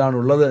ചിത്രത്തിൽ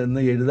എന്താണുള്ളത്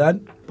എന്ന് എഴുതാൻ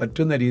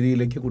പറ്റുന്ന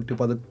രീതിയിലേക്ക് കുട്ടി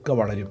പതുക്കെ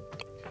വളരും.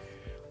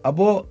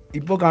 അപ്പോൾ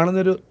ഇപ്പോൾ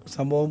കാണുന്നൊരു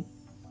സംഭവം,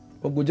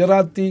 ഇപ്പോൾ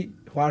ഗുജറാത്തി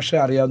ഭാഷ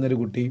അറിയാവുന്നൊരു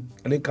കുട്ടി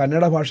അല്ലെങ്കിൽ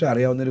കന്നഡ ഭാഷ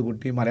അറിയാവുന്നൊരു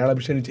കുട്ടി മലയാള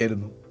മിഷനിൽ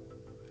ചേരുന്നു,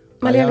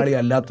 മലയാളി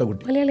അല്ലാത്ത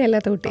കുട്ടി.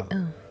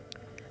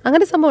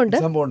 അങ്ങനെ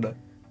സംഭവമുണ്ട്.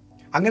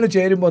 അങ്ങനെ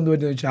ചേരുമ്പോൾ എന്ത്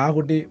പറ്റുമെന്ന് വെച്ചാൽ ആ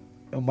കുട്ടി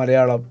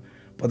മലയാളം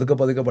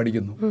പതുക്കെ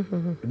പഠിക്കുന്നു.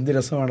 എന്ത്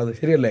രസമാണത്,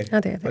 ശരിയല്ലേ?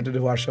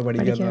 മറ്റൊരു ഭാഷ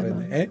പഠിക്കുക എന്ന്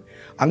പറയുന്നത്.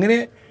 അങ്ങനെ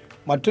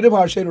മറ്റൊരു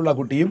ഭാഷയിലുള്ള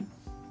കുട്ടിയും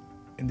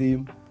എന്ത്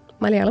ചെയ്യും?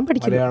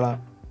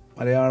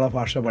 മലയാള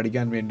ഭാഷ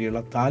പഠിക്കാൻ വേണ്ടിയുള്ള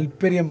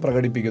താല്പര്യം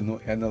പ്രകടിപ്പിക്കുന്നു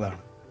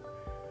എന്നതാണ്.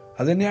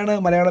 അതുതന്നെയാണ്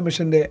മലയാള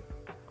മിഷൻ്റെ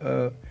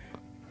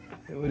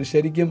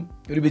ശരിക്കും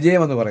ഒരു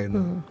വിജയമെന്ന്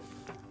പറയുന്നത്.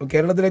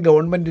 കേരളത്തിലെ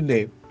ഗവൺമെൻറ്റിൻ്റെ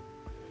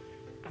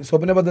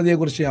സ്വപ്ന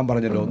പദ്ധതിയെക്കുറിച്ച് ഞാൻ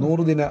പറഞ്ഞല്ലോ,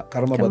 100 ദിന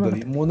കർമ്മ പദ്ധതി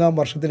 3ാം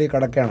വർഷത്തിലേക്ക്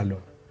കടക്കുകയാണല്ലോ.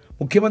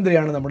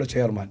 മുഖ്യമന്ത്രിയാണ് നമ്മുടെ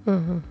ചെയർമാൻ.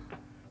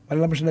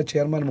 മലയാള മിഷൻ്റെ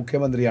ചെയർമാൻ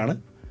മുഖ്യമന്ത്രിയാണ്.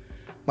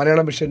 മലയാള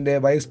മിഷൻ്റെ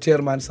വൈസ്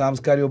ചെയർമാൻ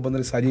സാംസ്കാരിക വകുപ്പ്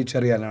മന്ത്രി സജി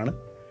ചെറിയാനാണ്.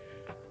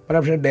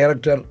 മലയാള മിഷൻ്റെ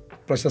ഡയറക്ടർ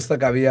പ്രശസ്ത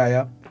കവിയായ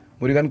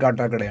മുരുകൻ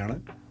കാട്ടാക്കടയാണ്.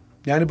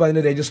 ഞാനിപ്പോൾ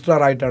അതിൻ്റെ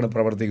രജിസ്ട്രാറായിട്ടാണ്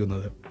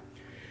പ്രവർത്തിക്കുന്നത്.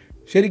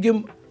 ശരിക്കും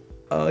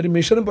ഒരു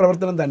മിഷൻ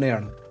പ്രവർത്തനം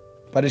തന്നെയാണ്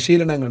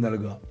പരിശീലനങ്ങൾ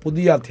നൽകുക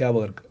പുതിയ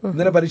അധ്യാപകർക്ക്.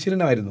 ഇന്നലെ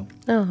പരിശീലനമായിരുന്നു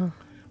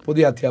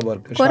പുതിയ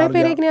അധ്യാപകർക്ക്. കുറേ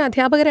പേര് ഇങ്ങനെ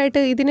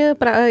അധ്യാപകരായിട്ട് ഇതിന്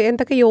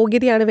എന്തൊക്കെ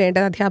യോഗ്യതയാണ്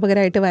വേണ്ടത്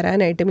അധ്യാപകരായിട്ട്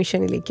വരാനായിട്ട്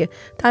മിഷനിലേക്ക്?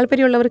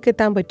 താല്പര്യമുള്ളവർക്ക്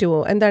എത്താൻ പറ്റുമോ?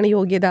 എന്താണ്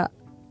യോഗ്യത?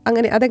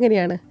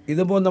 അതെങ്ങനെയാണ്?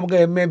 ഇതിപ്പോൾ നമുക്ക്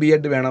MA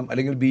B.Ed വേണം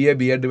അല്ലെങ്കിൽ BA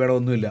B.Ed വേണം,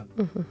 ഒന്നുമില്ല,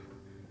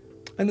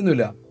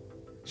 അങ്ങനെയൊന്നുമില്ല.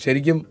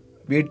 ശരിക്കും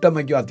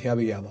വീട്ടമ്മയ്ക്കും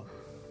അധ്യാപികയാവാം.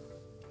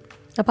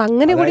 അപ്പം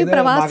അങ്ങനെ കൂടി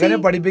മകനെ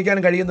പഠിപ്പിക്കാൻ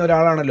കഴിയുന്ന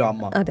ഒരാളാണല്ലോ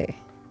അമ്മ, അതെ,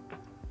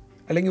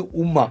 അല്ലെങ്കിൽ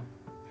ഉമ്മ.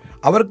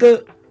 അവർക്ക്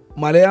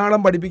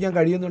മലയാളം പഠിപ്പിക്കാൻ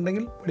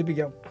കഴിയുന്നുണ്ടെങ്കിൽ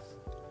പഠിപ്പിക്കാം.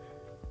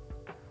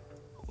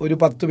 ഒരു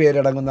 10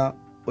 പേരടങ്ങുന്ന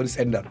ഒരു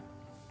സെൻറ്റർ,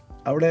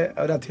 അവിടെ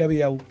ഒരു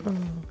അധ്യാപികയാവും.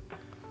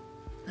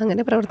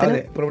 അങ്ങനെ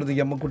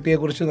പ്രവർത്തിക്കാം.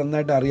 കുട്ടിയെക്കുറിച്ച്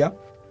നന്നായിട്ട് അറിയാം,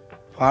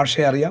 ഭാഷ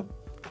അറിയാം,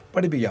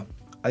 പഠിപ്പിക്കാം.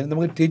 അതിന്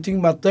നമുക്ക്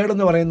ടീച്ചിങ് മെത്തേഡ്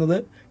എന്ന് പറയുന്നത്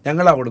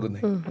ഞങ്ങളാണ്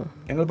കൊടുക്കുന്നത്.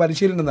 ഞങ്ങൾ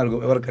പരിശീലനം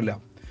നൽകും ഇവർക്കെല്ലാം.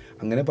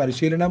 അങ്ങനെ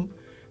പരിശീലനം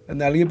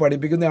നൽകി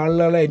പഠിപ്പിക്കുന്ന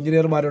ആളുകളെ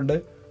എഞ്ചിനീയർമാരുണ്ട്,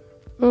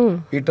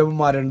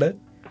 വീട്ടമ്മമാരുണ്ട്,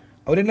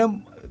 അവരെല്ലാം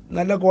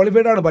നല്ല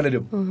ക്വാളിഫൈഡാണ്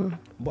പലരും.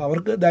 അപ്പോൾ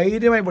അവർക്ക്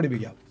ധൈര്യമായി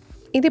പഠിപ്പിക്കാം.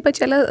 ഇതിപ്പോൾ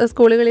ചില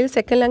സ്കൂളുകളിൽ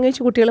സെക്കൻഡ്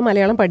ലാംഗ്വേജ് കുട്ടികൾ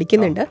മലയാളം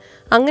പഠിക്കുന്നുണ്ട്.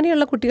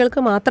 അങ്ങനെയുള്ള കുട്ടികൾക്ക്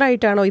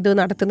മാത്രമായിട്ടാണോ ഇത്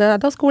നടത്തുന്നത്,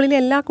 അതോ സ്കൂളിലെ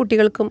എല്ലാ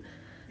കുട്ടികൾക്കും?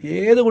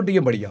 ഏത്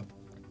കുട്ടിക്കും പഠിക്കാം.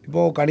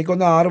 ഇപ്പോൾ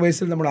കണിക്കൊന്ന 6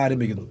 വയസ്സിൽ നമ്മൾ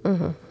ആരംഭിക്കുന്നു,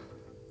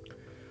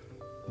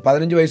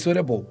 15 വയസ്സ്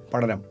വരെ പോവും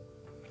പഠനം.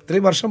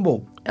 3 വർഷം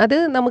പോവും. അത്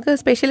നമുക്ക്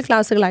സ്പെഷ്യൽ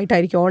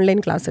ക്ലാസ്സുകളായിട്ടായിരിക്കും, ഓൺലൈൻ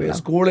ക്ലാസ്സുകൾ.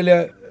 സ്കൂളിൽ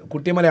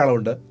കുട്ടി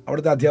മലയാളമുണ്ട്,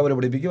 അവിടുത്തെ അധ്യാപകർ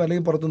പഠിപ്പിക്കും,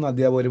 അല്ലെങ്കിൽ പുറത്തുനിന്ന്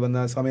അധ്യാപകർ വന്ന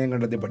സമയം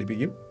കണ്ടെത്തി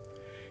പഠിപ്പിക്കും.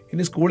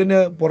 ഇനി സ്കൂളിന്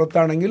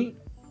പുറത്താണെങ്കിൽ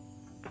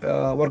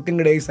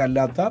വർക്കിംഗ് ഡേയ്സ്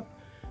അല്ലാത്ത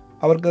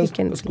അവർക്ക്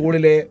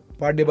സ്കൂളിലെ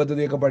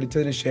പാഠ്യപദ്ധതിയൊക്കെ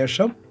പഠിച്ചതിന്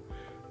ശേഷം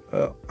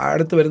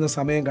അടുത്ത് വരുന്ന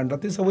സമയം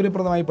കണ്ടെത്തി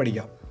സൗകര്യപ്രദമായി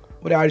പഠിക്കാം.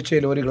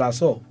 ഒരാഴ്ചയിൽ 1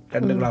 ക്ലാസ്സോ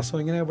 2 ക്ലാസ്സോ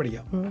ഇങ്ങനെ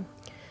പഠിക്കാം.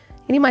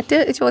 ഇനി മറ്റ്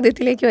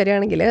ചോദ്യത്തിലേക്ക്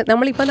വരികയാണെങ്കിൽ,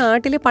 നമ്മളിപ്പോൾ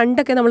നാട്ടിൽ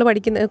പണ്ടൊക്കെ നമ്മൾ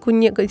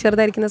പഠിക്കുന്ന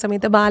ചെറുതായിരിക്കുന്ന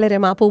സമയത്ത്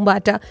ബാലരമ,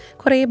 പൂമ്പാറ്റ,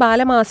 കുറേ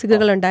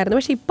ബാലമാസികകൾ ഉണ്ടായിരുന്നു.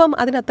 പക്ഷേ ഇപ്പം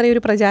അതിന്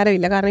അത്രയൊരു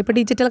പ്രചാരമില്ല. കാരണം ഇപ്പോൾ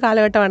ഡിജിറ്റൽ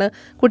കാലഘട്ടമാണ്.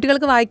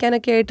 കുട്ടികൾക്ക്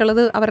വായിക്കാനൊക്കെ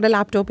ആയിട്ടുള്ളത് അവരുടെ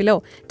ലാപ്ടോപ്പിലോ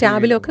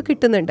ടാബിലോ ഒക്കെ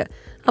കിട്ടുന്നുണ്ട്.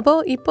 അപ്പോൾ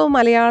ഇപ്പോൾ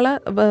മലയാള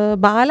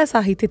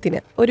ബാലസാഹിത്യത്തിന്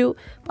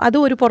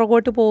അതും ഒരു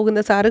പുറകോട്ട് പോകുന്ന,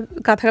 സാറ്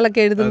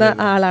കഥകളൊക്കെ എഴുതുന്ന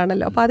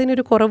ആളാണല്ലോ, അപ്പോൾ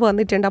അതിനൊരു കുറവ്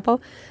വന്നിട്ടുണ്ട്. അപ്പോൾ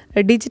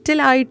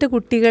ഡിജിറ്റലായിട്ട്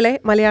കുട്ടികളെ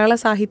മലയാള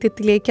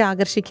സാഹിത്യത്തിലേക്ക്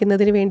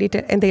ആകർഷിക്കുന്നതിന് വേണ്ടിയിട്ട്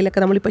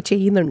എന്തെങ്കിലുമൊക്കെ നമ്മളിപ്പോൾ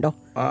ചെയ്യുന്നുണ്ടോ?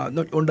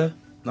 ഉണ്ട്.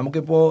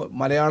 നമുക്കിപ്പോൾ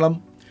മലയാളം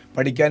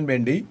പഠിക്കാൻ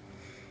വേണ്ടി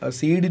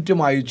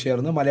CDITുമായി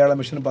ചേർന്ന് മലയാള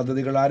മിഷൻ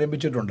പദ്ധതികൾ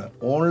ആരംഭിച്ചിട്ടുണ്ട്.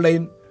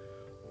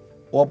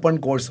 Open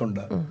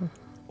കോഴ്സുണ്ട്,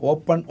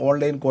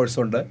 online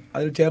കോഴ്സുണ്ട്.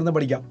 അതിൽ ചേർന്ന്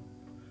പഠിക്കാം.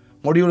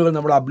 മൊഡ്യൂളുകൾ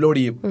നമ്മൾ അപ്ലോഡ്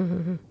ചെയ്യും.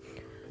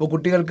 അപ്പോൾ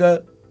കുട്ടികൾക്ക്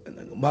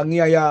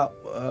ഭംഗിയായ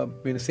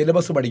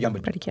സിലബസ് പഠിക്കാൻ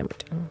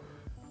പറ്റും.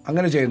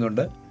 അങ്ങനെ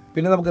ചെയ്യുന്നുണ്ട്.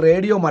 പിന്നെ നമുക്ക്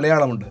റേഡിയോ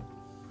മലയാളമുണ്ട്.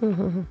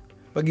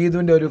 ഇപ്പോൾ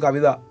ഗീതുവിൻ്റെ ഒരു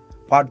കവിത,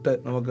 പാട്ട്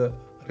നമുക്ക്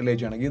റിലേ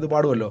ചെയ്യണം. ഗീതു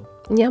പാടുമല്ലോ?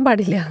 ഞാൻ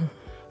പാടില്ല.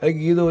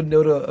 അല്ലെങ്കിൽ ഗീതുവിൻ്റെ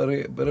ഒരു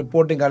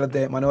റിപ്പോർട്ടിംഗ്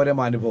കാലത്തെ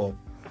മനോരമ അനുഭവം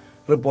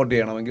റിപ്പോർട്ട്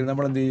ചെയ്യണമെങ്കിൽ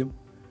നമ്മൾ എന്ത് ചെയ്യും?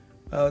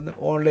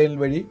 ഓൺലൈൻ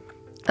വഴി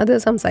അത്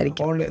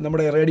സംസാരിക്കും.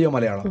 നമ്മുടെ റേഡിയോ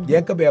മലയാളം.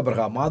 ജേക്കബ്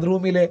എബ്രഹാം,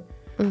 മാതൃഭൂമിയിലെ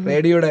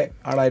റേഡിയോയുടെ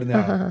ആളായിരുന്ന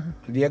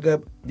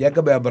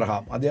ജേക്കബ്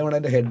എബ്രഹാം, അദ്ദേഹമാണ്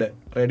എൻ്റെ ഹെഡ്,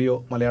 റേഡിയോ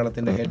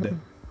മലയാളത്തിൻ്റെ ഹെഡ്.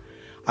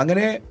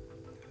 അങ്ങനെ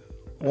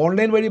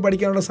ഓൺലൈൻ വഴി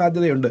പഠിക്കാനുള്ള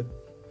സാധ്യതയുണ്ട്.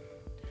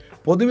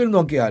 പൊതുവിൽ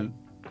നോക്കിയാൽ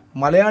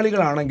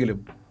മലയാളികളാണെങ്കിലും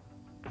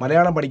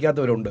മലയാളം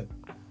പഠിക്കാത്തവരുണ്ട്.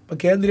 ഇപ്പോൾ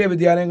കേന്ദ്രീയ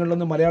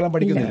വിദ്യാലയങ്ങളിലൊന്നും മലയാളം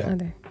പഠിക്കുന്നില്ല.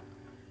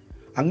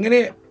 അങ്ങനെ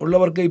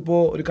ഉള്ളവർക്ക്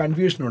ഇപ്പോൾ ഒരു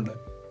കൺഫ്യൂഷനുണ്ട്.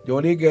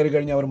 ജോലിയിൽ കയറി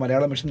കഴിഞ്ഞാൽ അവർ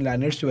മലയാള മിഷനിൽ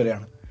അന്വേഷിച്ച്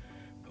വരികയാണ്.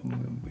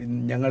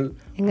 ഞങ്ങൾ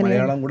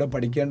മലയാളം കൂടെ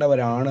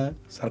പഠിക്കേണ്ടവരാണ്.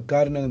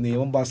 സർക്കാരിന്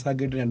നിയമം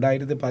പാസ്സാക്കിയിട്ട്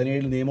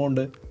 2017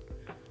 നിയമമുണ്ട്,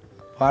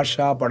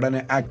 ഭാഷാ പഠന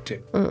ആക്ട്.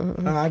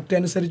 ആ ആക്ട്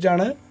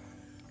അനുസരിച്ചാണ്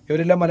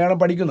ഇവരെല്ലാം മലയാളം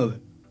പഠിക്കുന്നത്.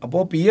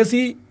 അപ്പോൾ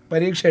PSC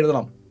പരീക്ഷ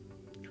എഴുതണം,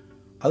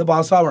 അത്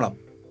പാസ്സാവണം,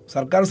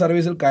 സർക്കാർ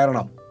സർവീസിൽ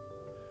കയറണം.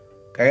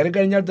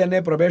 കയറിക്കഴിഞ്ഞാൽ തന്നെ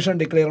പ്രൊബേഷൻ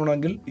ഡിക്ലെയർ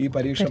ചെയ്യണമെങ്കിൽ ഈ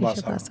പരീക്ഷ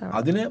പാസ്സാവണം.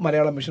 അതിന്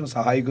മലയാളം മിഷൻ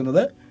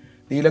സഹായിക്കുന്നത്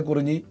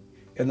നീലക്കുറിഞ്ഞി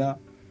എന്ന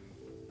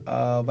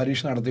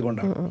പരീക്ഷ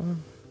നടത്തിക്കൊണ്ടാണ്.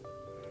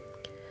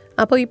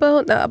 അപ്പോൾ ഇപ്പോൾ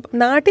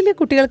നാട്ടിൽ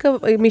കുട്ടികൾക്ക്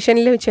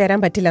മിഷനിൽ ചേരാൻ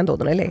പറ്റില്ല എന്ന്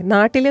തോന്നുന്നു അല്ലേ?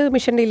 നാട്ടിൽ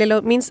മിഷൻ്റെ ഇല്ലല്ലോ,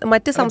 മീൻസ്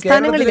മറ്റ്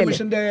സംസ്ഥാനങ്ങളിലെ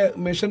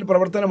മിഷൻ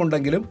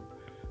പ്രവർത്തനമുണ്ടെങ്കിലും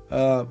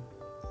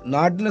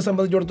നാട്ടിനെ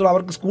സംബന്ധിച്ചിടത്തോളം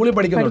അവർക്ക് സ്കൂളിൽ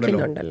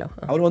പഠിക്കുന്നുണ്ടല്ലോ.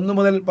 അവർ 1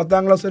 മുതൽ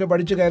 10ാം ക്ലാസ് വരെ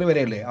പഠിച്ചു കയറി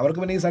വരെയല്ലേ, അവർക്ക്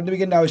പിന്നെ ഈ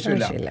സർട്ടിഫിക്കറ്റിൻ്റെ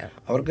ആവശ്യമില്ല.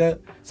 അവർക്ക്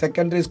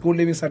സെക്കൻഡറി സ്കൂൾ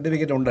ലിവിംഗ്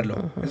സർട്ടിഫിക്കറ്റ് ഉണ്ടല്ലോ,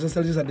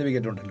 SSLC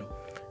സർട്ടിഫിക്കറ്റ് ഉണ്ടല്ലോ.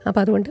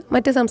 അപ്പോൾ അതുകൊണ്ട്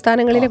മറ്റ്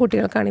സംസ്ഥാനങ്ങളിലെ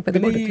കുട്ടികൾക്കാണ് ഇപ്പോൾ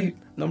പിന്നെ ഈ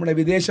നമ്മുടെ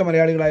വിദേശ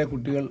മലയാളികളായ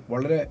കുട്ടികൾ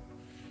വളരെ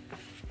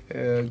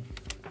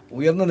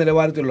ഉയർന്ന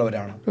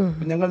നിലവാരത്തിലുള്ളവരാണ്.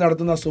 ഞങ്ങൾ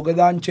നടത്തുന്ന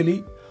സുഗതാഞ്ജലി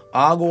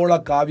ആഗോള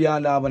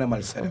കാവ്യാലാപന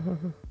മത്സരം,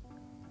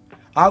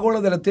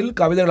 ആഗോളതലത്തിൽ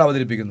കവിതകൾ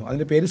അവതരിപ്പിക്കുന്നു.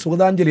 അതിൻ്റെ പേര്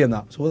സുഗതാഞ്ജലി എന്ന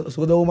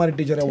സുഗതകുമാരി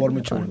ടീച്ചറെ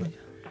ഓർമ്മിച്ചുകൊണ്ട്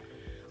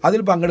അതിൽ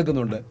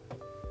പങ്കെടുക്കുന്നുണ്ട്.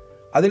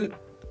 അതിൽ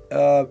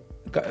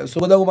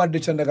സുഗതകുമാരി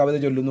ടീച്ചറിൻ്റെ കവിത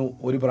ചൊല്ലുന്നു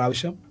ഒരു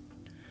പ്രാവശ്യം.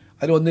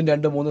 അതിൽ 1,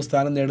 2, 3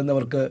 സ്ഥാനം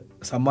നേടുന്നവർക്ക്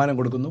സമ്മാനം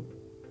കൊടുക്കുന്നു.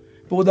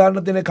 ഇപ്പോൾ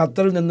ഉദാഹരണത്തിന്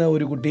ഖത്തറിൽ നിന്ന്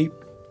ഒരു കുട്ടി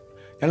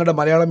ഞങ്ങളുടെ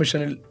മലയാള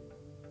മിഷനിൽ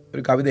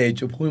ഒരു കവിത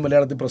അയച്ചു, ഭൂമി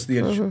മലയാളത്തിൽ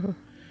പ്രസിദ്ധീകരിച്ചു.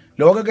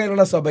 ലോക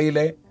കേരള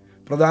സഭയിലെ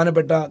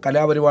പ്രധാനപ്പെട്ട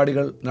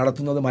കലാപരിപാടികൾ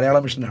നടത്തുന്നത് മലയാള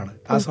മിഷനാണ്.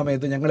 ആ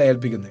സമയത്ത് ഞങ്ങളെ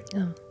ഏൽപ്പിക്കുന്നത്.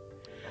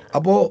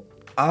 അപ്പോൾ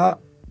ആ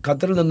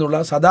ഖത്തറിൽ നിന്നുള്ള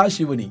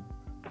സദാശിവനി,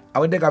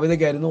 അവൻ്റെ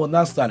കവിതയ്ക്കായിരുന്നു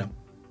 1ാം സ്ഥാനം.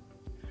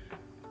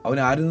 അവൻ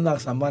ആരിൽ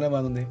നിന്നാണ് സമ്മാനം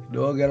വാങ്ങുന്നത്?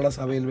 ലോക കേരള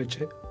സഭയിൽ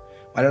വെച്ച്,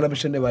 മലയാള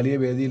മിഷൻ്റെ വലിയ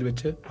വേദിയിൽ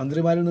വെച്ച്,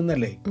 മന്ത്രിമാരിൽ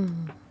നിന്നല്ലേ.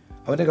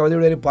 അവൻ്റെ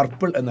കവിതയുടെ പേര്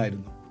പർപ്പിൾ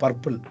എന്നായിരുന്നു,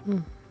 പർപ്പിൾ.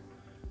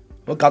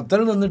 അപ്പോൾ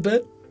ഖത്തറിൽ നിന്നിട്ട്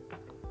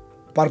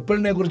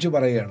പർപ്പിളിനെ കുറിച്ച്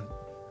പറയുകയാണ്.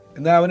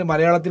 എന്നാൽ അവന്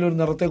മലയാളത്തിലൊരു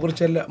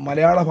നിറത്തെക്കുറിച്ചല്ല,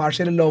 മലയാള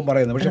ഭാഷയിലല്ല അവൻ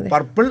പറയുന്നത്. പക്ഷെ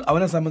പർപ്പിൾ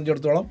അവനെ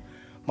സംബന്ധിച്ചിടത്തോളം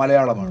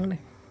മലയാളമാണ്.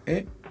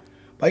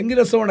 ഭയങ്കര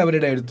രസമാണ്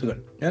അവരുടെ എഴുത്തുകൾ.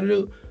 ഞാനൊരു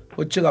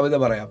കൊച്ചു കവിത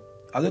പറയാം,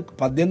 അത്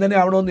പദ്യം തന്നെ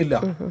ആവണമെന്നില്ല.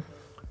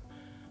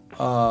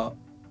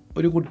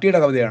 ഒരു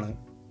കുട്ടിയുടെ കവിതയാണ്.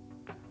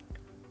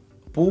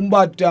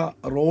 പൂമ്പാറ്റ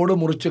റോഡ്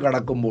മുറിച്ച്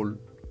കടക്കുമ്പോൾ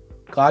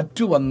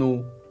കാറ്റു വന്നു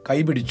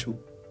കൈപിടിച്ചു,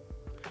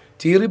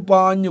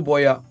 ചീറിപ്പാഞ്ഞു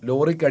പോയ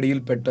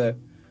ലോറിക്കടിയിൽപ്പെട്ട്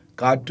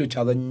കാറ്റു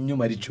ചതഞ്ഞു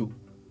മരിച്ചു,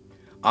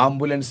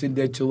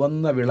 ആംബുലൻസിൻ്റെ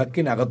ചുവന്ന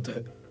വിളക്കിനകത്ത്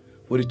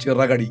ഒരു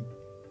ചിറകടി,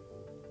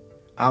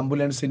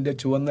 ആംബുലൻസിൻ്റെ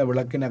ചുവന്ന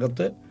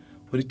വിളക്കിനകത്ത്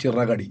ഒരു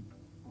ചിറകടി.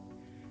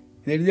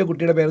 ഇതെഴുതിയ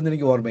കുട്ടിയുടെ പേരൊന്നും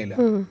എനിക്ക് ഓർമ്മയില്ല.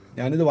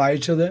 ഞാനിത്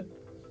വായിച്ചത്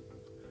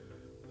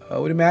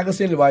ഒരു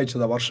മാഗസീനിൽ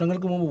വായിച്ചതാണ്,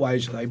 വർഷങ്ങൾക്ക് മുമ്പ്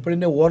വായിച്ചതാണ്.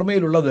 ഇപ്പോഴെൻ്റെ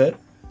ഓർമ്മയിലുള്ളത്,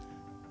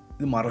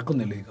 ഇത്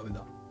മറക്കുന്നില്ല ഈ കവിത.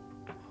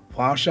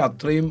 ഭാഷ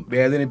അത്രയും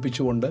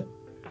വേദനിപ്പിച്ചുകൊണ്ട്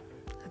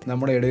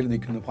നമ്മുടെ ഇടയിൽ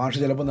നിൽക്കുന്നു. ഭാഷ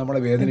ചിലപ്പോൾ നമ്മളെ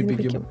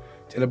വേദനിപ്പിക്കും,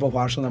 ചിലപ്പോൾ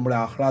ഭാഷ നമ്മളെ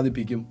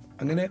ആഹ്ലാദിപ്പിക്കും.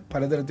 അങ്ങനെ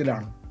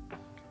പലതരത്തിലാണ്.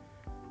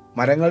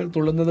 മരങ്ങൾ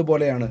തുള്ളുന്നത്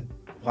പോലെയാണ്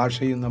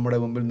ഭാഷയും നമ്മുടെ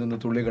മുമ്പിൽ നിന്ന്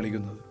തുള്ളി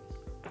കളിക്കുന്നത്.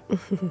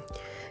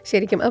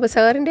 ശരിക്കും. അപ്പോൾ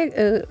സാറിൻ്റെ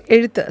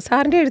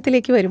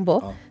എഴുത്തിലേക്ക് വരുമ്പോൾ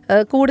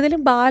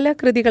കൂടുതലും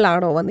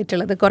ബാലകൃതികളാണോ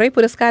വന്നിട്ടുള്ളത്? കുറേ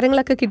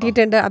പുരസ്കാരങ്ങളൊക്കെ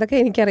കിട്ടിയിട്ടുണ്ട്, അതൊക്കെ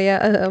എനിക്കറിയാൻ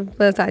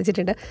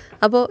സാധിച്ചിട്ടുണ്ട്.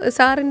 അപ്പോൾ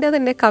സാറിൻ്റെ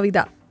തന്നെ കവിത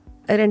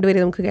 2 പേര്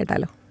നമുക്ക്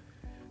കേട്ടാലോ?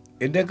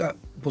 എൻ്റെ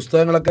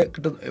പുസ്തകങ്ങളൊക്കെ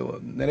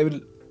നിലവിൽ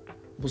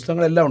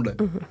പുസ്തകങ്ങളെല്ലാം ഉണ്ട്.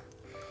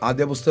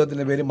 ആദ്യ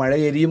പുസ്തകത്തിൻ്റെ പേര്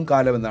മഴയെരിയും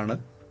കാലം എന്നാണ്.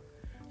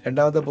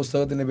 2ാമത്തെ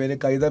പുസ്തകത്തിൻ്റെ പേര്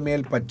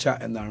കൈതമേൽ പച്ച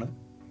എന്നാണ്.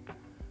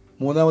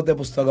 3ാമത്തെ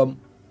പുസ്തകം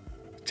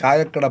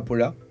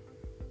ചായക്കടപ്പുഴ.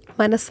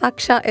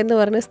 മനസാക്ഷ എന്ന്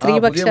പറഞ്ഞ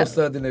സ്ത്രീപക്ഷ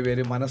പുസ്തകത്തിന്റെ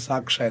പേര്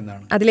മനസാക്ഷ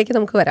എന്നാണ്. അതിലേക്ക്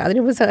നമുക്ക് വരാം. അതിനു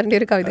മുമ്പ് സാറിന്റെ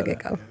ഒരു കവിത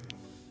കേൾക്കാം.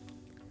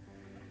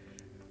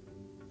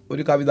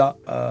 ഒരു കവിത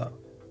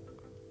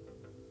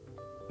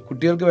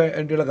കുട്ടികൾക്ക്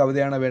വേണ്ടിയുള്ള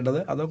കവിതയാണ് വേണ്ടത്,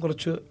 അതോ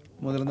കുറച്ച്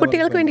മുതിർന്ന?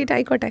 കുട്ടികൾക്ക്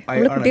വേണ്ടിയിട്ടായിക്കോട്ടെ.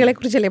 കുട്ടികളെ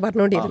കുറിച്ചല്ലേ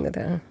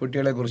പറഞ്ഞുകൊണ്ടിരുന്നത്?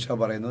 കുട്ടികളെ കുറിച്ചാണ്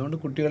പറയുന്നത്. അതുകൊണ്ട്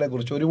കുട്ടികളെ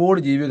കുറിച്ച് ഒരുപാട്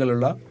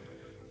ജീവികളുള്ള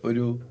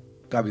ഒരു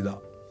കവിത.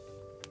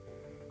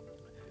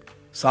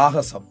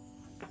 സാഹസം.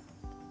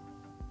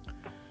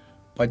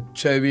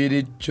 പച്ച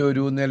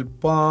വിരിച്ചൊരു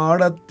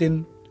നെൽപ്പാടത്തിൻ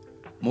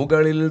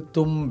മുകളിൽ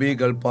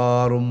തുമ്പികൾ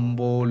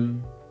പാറുമ്പോൾ,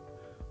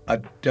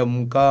 അറ്റം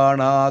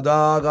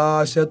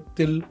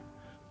കാണാതാകാശത്തിൽ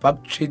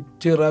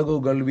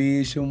പക്ഷിച്ചിറകുകൾ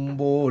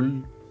വീശുമ്പോൾ,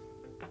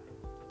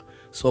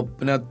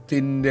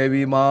 സ്വപ്നത്തിൻ്റെ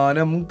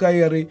വിമാനം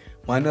കയറി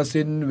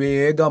മനസ്സിൻ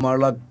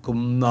വേഗമളക്കും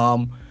നാം,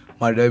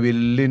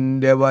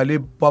 മഴവില്ലിൻ്റെ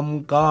വലിപ്പം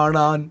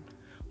കാണാൻ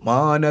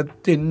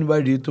മാനത്തിൻ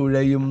വഴി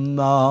തുഴയും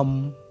നാം.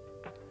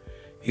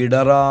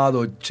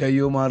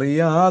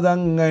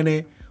 ഇടറാതൊച്ചയുമറിയാതങ്ങനെ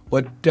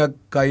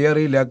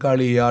ഒറ്റക്കയറിലെ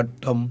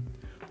കളിയാട്ടം,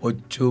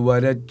 ഒച്ചു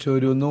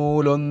വരച്ചൊരു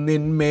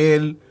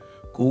നൂലൊന്നിന്മേൽ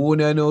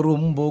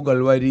കൂനനുറുമ്പുകൾ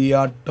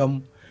വരിയാട്ടം,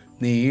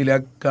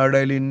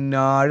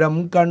 നീലക്കടലിനാഴം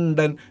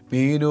കണ്ടൻ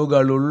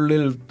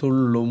മീനുകളുള്ളിൽ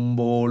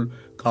തുള്ളുമ്പോൾ,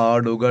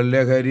 കാടുകൾ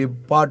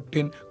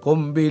ലഹരിപ്പാട്ടിൻ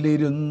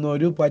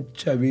കൊമ്പിലിരുന്നൊരു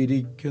പച്ച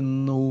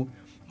വിരിക്കുന്നു,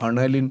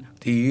 മണലിൻ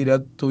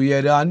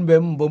തീരത്തുയരാൻ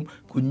വെമ്പും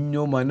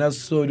കുഞ്ഞു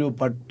മനസ്സൊരു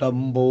പട്ടം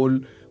പോൽ,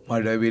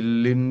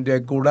 മഴവില്ലിൻ്റെ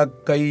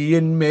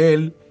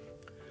കുടക്കയ്യന്മേൽ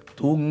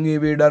തൂങ്ങി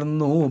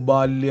വിടർന്നു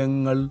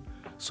ബാല്യങ്ങൾ,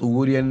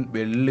 സൂര്യൻ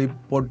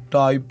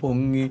വെള്ളിപ്പൊട്ടായി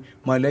പൊങ്ങി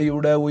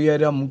മലയുടെ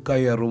ഉയരം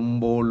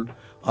കയറുമ്പോൾ,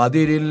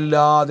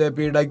 അതിരില്ലാതെ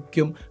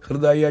പിടയ്ക്കും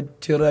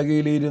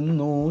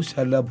ഹൃദയച്ചിറകിലിരുന്നു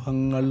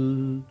ശലഭങ്ങൾ,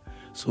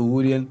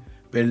 സൂര്യൻ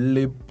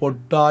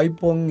വെള്ളിപ്പൊട്ടായി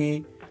പൊങ്ങി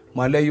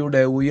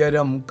മലയുടെ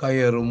ഉയരം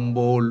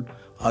കയറുമ്പോൾ,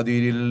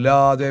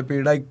 അതിരില്ലാതെ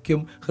പിടയ്ക്കും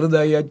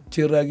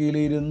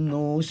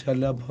ഹൃദയച്ചിറകിലിരുന്നു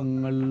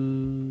ശലഭങ്ങൾ.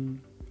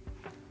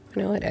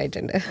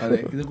 അതെ,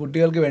 ഇത്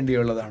കുട്ടികൾക്ക്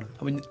വേണ്ടിയുള്ളതാണ്.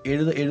 അപ്പം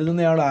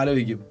എഴുതുന്നയാൾ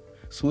ആലോചിക്കും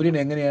സൂര്യൻ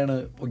എങ്ങനെയാണ്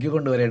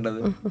പൊക്കിക്കൊണ്ടുവരേണ്ടത്,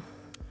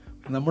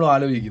 നമ്മളും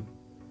ആലോചിക്കും.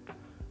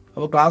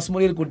 അപ്പോൾ ക്ലാസ്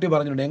മുറിയിൽ കുട്ടി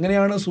പറഞ്ഞിട്ടുണ്ട്,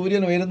 എങ്ങനെയാണ്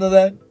സൂര്യൻ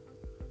ഉയരുന്നത്?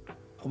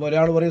 അപ്പോൾ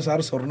ഒരാൾ പറയും, സാർ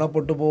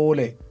സ്വർണ്ണപ്പൊട്ട്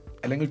പോലെ,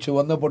 അല്ലെങ്കിൽ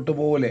ചുവന്ന പൊട്ട്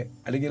പോലെ,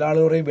 അല്ലെങ്കിൽ ആൾ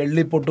പറയും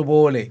വെള്ളിപ്പൊട്ട്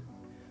പോലെ.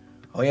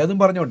 അപ്പോൾ ഏതും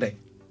പറഞ്ഞോട്ടെ.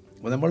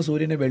 അപ്പോൾ നമ്മൾ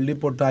സൂര്യനെ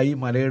വെള്ളിപ്പൊട്ടായി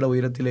മലയുടെ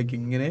ഉയരത്തിലേക്ക്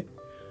ഇങ്ങനെ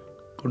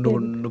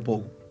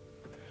കൊണ്ടുപോകും.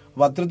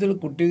 അപ്പോൾ അത്തരത്തിൽ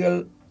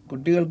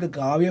കുട്ടികൾക്ക്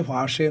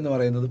കാവ്യഭാഷ എന്ന്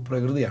പറയുന്നത്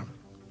പ്രകൃതിയാണ്.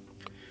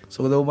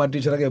 സുഗതകുമാർ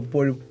ടീച്ചറൊക്കെ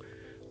എപ്പോഴും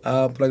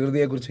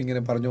പ്രകൃതിയെക്കുറിച്ച്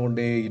ഇങ്ങനെ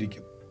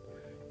പറഞ്ഞുകൊണ്ടേയിരിക്കും.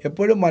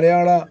 എപ്പോഴും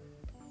മലയാള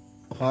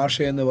ഭാഷ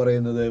എന്ന്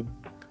പറയുന്നത്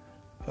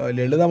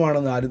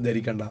ലളിതമാണെന്ന് ആരും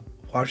ധരിക്കണ്ട.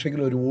 ഭാഷയ്ക്ക്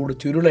ഒരുപാട്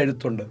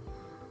ചുരുളെഴുത്തുണ്ട്,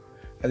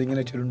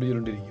 അതിങ്ങനെ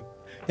ചുരുണ്ടിരിക്കും.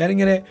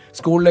 ഞാനിങ്ങനെ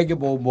സ്കൂളിലേക്ക്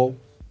പോകുമ്പോൾ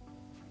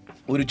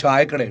ഒരു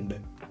ചായക്കടയുണ്ട്.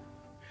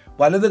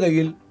 വലത്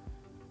കയ്യിൽ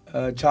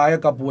ചായ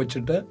കപ്പ്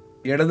വെച്ചിട്ട്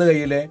ഇടത്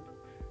കയ്യിലെ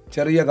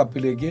ചെറിയ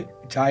കപ്പിലേക്ക്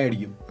ചായ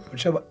അടിക്കും.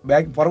 പക്ഷെ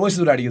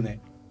പുറകുവശത്തൂടെ അടിക്കുന്നേ,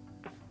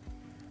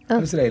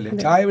 മനസ്സിലായില്ലേ?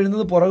 ചായ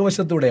വീഴുന്നത്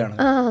പുറകുവശത്തൂടെയാണ്.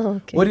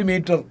 1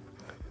 മീറ്റർ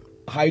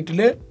ഹൈറ്റിൽ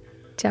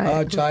ആ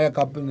ചായ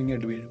കപ്പിൽ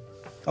നിന്നിട്ട് വീഴും.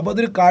 അപ്പോൾ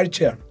അതൊരു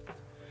കാഴ്ചയാണ്.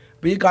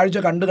 അപ്പോൾ ഈ കാഴ്ച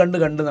കണ്ട്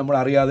നമ്മൾ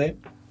അറിയാതെ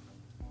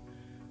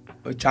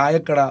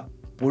ചായക്കട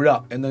പുഴ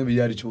എന്ന്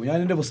വിചാരിച്ചു. ഞാൻ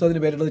എൻ്റെ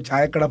പുസ്തകത്തിന് പേരുള്ളത്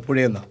ചായക്കട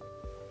പുഴയെന്നാണ്,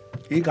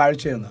 ഈ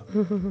കാഴ്ചയെന്നാണ്.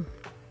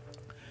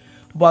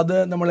 അപ്പോൾ അത്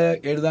നമ്മൾ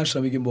എഴുതാൻ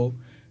ശ്രമിക്കുമ്പോൾ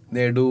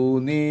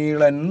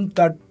നെടുനീളൻ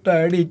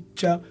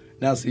തട്ടടിച്ച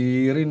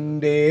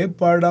നസീറിൻ്റെ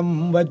പടം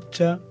വച്ച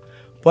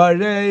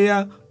പഴയ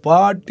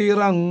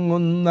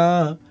പാട്ടിറങ്ങുന്ന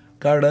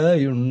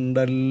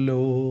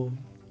കടയുണ്ടല്ലോ,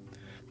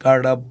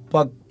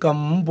 കടപ്പക്കം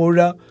പുഴ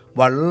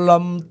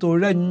വള്ളം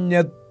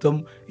തുഴഞ്ഞെത്തും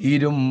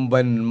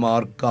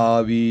ഇരുമ്പന്മാർ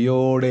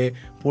കാവിയോടെ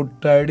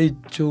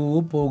പുട്ടടിച്ചു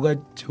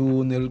പുകച്ചു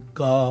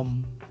നിൽക്കാം.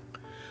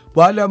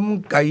 വലം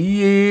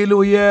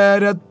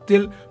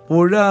കയ്യിലുയരത്തിൽ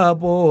പുഴ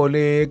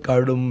പോലെ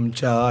കടും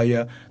ചായ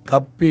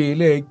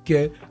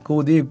കപ്പിലേക്ക്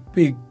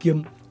കുതിപ്പിക്കും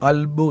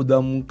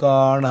അത്ഭുതം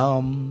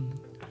കാണാം.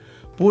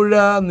 പുഴ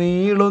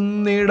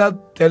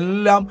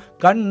നീളുന്നിടത്തെല്ലാം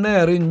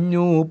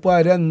കണ്ണെറിഞ്ഞു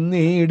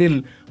പരന്നീടിൽ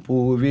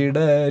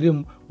പൂവിടരും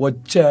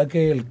ഒച്ച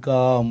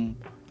കേൾക്കാം.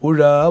 പുഴ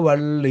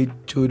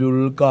വള്ളിച്ചുരുൾ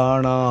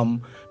കാണാം,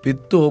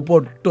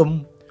 വിത്തുപൊട്ടും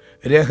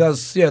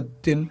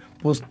രഹസ്യത്തിൻ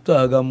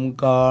പുസ്തകം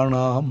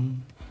കാണാം.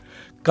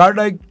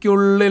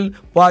 കടയ്ക്കുള്ളിൽ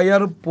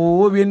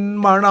പയർപ്പൂവിൻ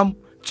മണം,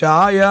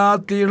 ചായ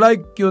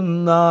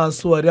തിളയ്ക്കുന്ന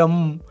സ്വരം,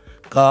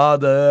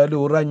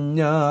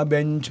 കാതലുറഞ്ഞ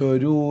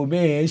ബെഞ്ചൊരു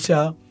മേശ,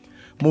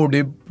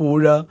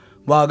 മുടിപ്പുഴ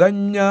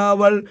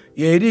വകഞ്ഞവൾ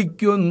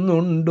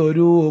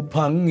എരിക്കുന്നുണ്ടൊരു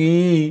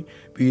ഭംഗി,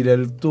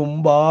 വിരൽ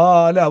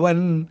തുമ്പാലവൻ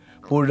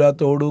പുഴ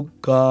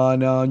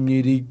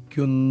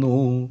തൊടുക്കാനാഞ്ഞിരിക്കുന്നു.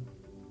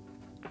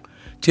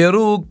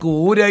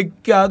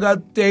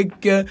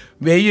 ചെറുകൂരയ്ക്കകത്തേക്ക്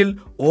വെയിൽ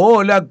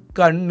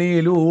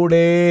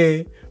ഓലക്കണ്ണിലൂടെ,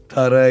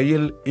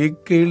 തറയിൽ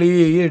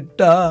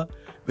ഇക്കിളിയിട്ട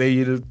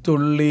വെയിൽ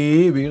തുള്ളി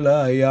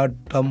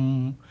വിളയാട്ടം.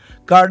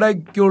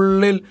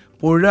 കടയ്ക്കുള്ളിൽ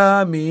പുഴ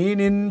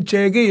മീനിൻ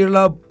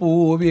ചെകിളപ്പൂ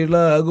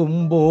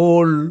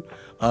വിളകുമ്പോൾ,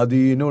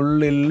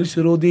 അതിനുള്ളിൽ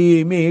ശ്രുതി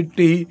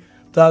മീട്ടി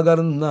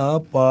തകർന്ന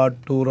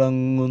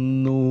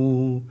പാട്ടുറങ്ങുന്നു.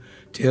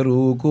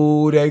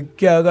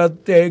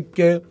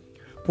 ചെറുകൂരയ്ക്കകത്തേക്ക്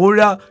പുഴ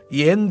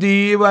ഏന്തി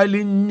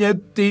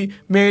വലിഞ്ഞെത്തി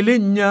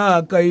മെലിഞ്ഞ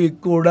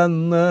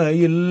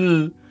കൈക്കുടന്നയിൽ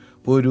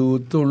ഒരു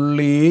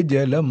തുള്ളി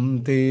ജലം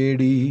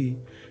തേടി.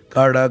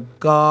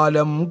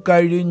 കടക്കാലം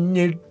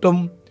കഴിഞ്ഞിട്ടും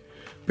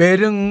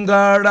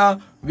പെരുങ്കട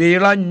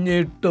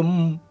വിളഞ്ഞിട്ടും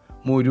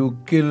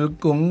മുരുക്കിൽ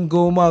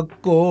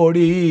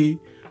കുങ്കുമക്കോടി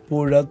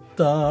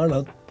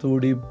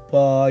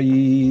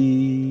പുഴത്താളത്തുടിപ്പായി.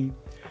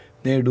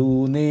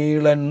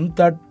 നെടുനീളൻ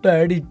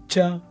തട്ടടിച്ച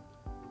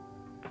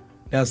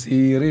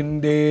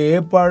നസീറിൻ്റെ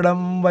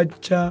പടം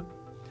വച്ച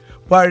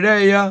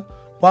പഴയ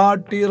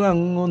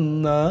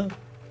പാട്ടിറങ്ങുന്ന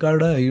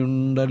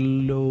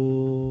കടയുണ്ടല്ലോ.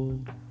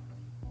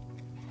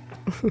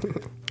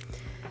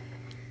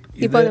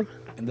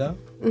 എന്താ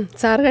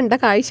സാർ കണ്ട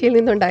കാഴ്ചയിൽ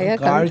നിന്നുണ്ടായ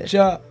കാഴ്ച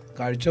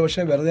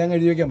പക്ഷെ വെറുതെ അങ്ങ്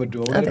എഴുതി വെക്കാൻ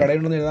പറ്റുമോ?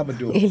 കടയുണ്ടെന്ന് എഴുതാൻ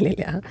പറ്റുമോ?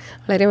 ഇല്ലില്ല,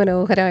 വളരെ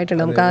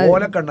മനോഹരമായിട്ടുണ്ട്. നമുക്ക്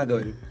ഓലക്കണ്ണൊക്കെ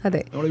വരും.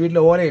 അതെ, നമ്മുടെ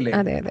വീട്ടിലെ ഓലയില്ലേ?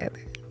 അതെ അതെ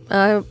അതെ,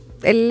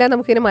 എല്ലാം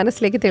നമുക്കിങ്ങനെ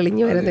മനസ്സിലേക്ക്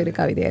തെളിഞ്ഞു വരുന്ന ഒരു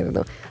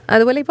കവിതയായിരുന്നു.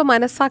 അതുപോലെ ഇപ്പോൾ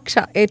മനസാക്ഷ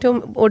ഏറ്റവും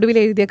ഒടുവിൽ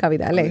എഴുതിയ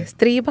കവിത അല്ലേ,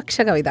 സ്ത്രീപക്ഷ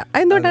കവിത.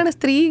 എന്തുകൊണ്ടാണ്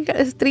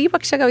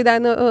സ്ത്രീപക്ഷ കവിത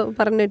എന്ന്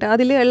പറഞ്ഞിട്ട്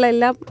അതിലുള്ള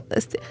എല്ലാം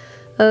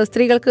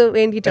സ്ത്രീകൾക്ക്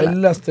വേണ്ടിയിട്ടുള്ള,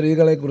 എല്ലാ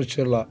സ്ത്രീകളെ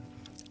കുറിച്ചുള്ള,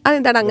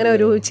 അതെന്താണ് അങ്ങനെ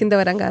ഒരു ചിന്ത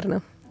വരാൻ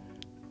കാരണം?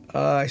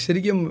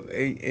 ശരിക്കും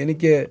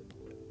എനിക്ക്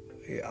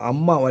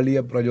അമ്മ വലിയ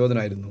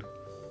പ്രചോദനമായിരുന്നു.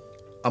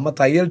 അമ്മ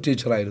തയ്യൽ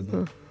ടീച്ചറായിരുന്നു.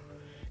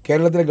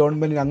 കേരളത്തിലെ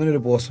ഗവൺമെൻറ്റിന് അങ്ങനെ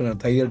ഒരു പോസ്റ്റാണ്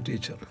തയ്യൽ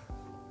ടീച്ചർ.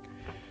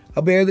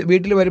 അപ്പോൾ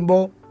വീട്ടിൽ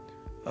വരുമ്പോൾ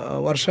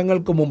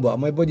വർഷങ്ങൾക്ക് മുമ്പ്,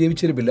 അമ്മ ഇപ്പോൾ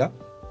ജീവിച്ചിരിപ്പില്ല,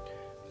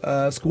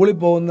 സ്കൂളിൽ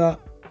പോകുന്ന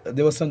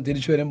ദിവസം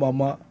തിരിച്ചു വരുമ്പോൾ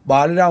അമ്മ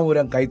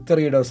ബാലരാമപുരം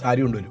കൈത്തറിയുടെ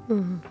സാരി കൊണ്ടുവരും.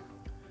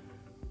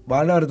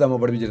 ബാലരാമപുരത്ത് അമ്മ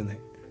പഠിപ്പിച്ചിരുന്നത്.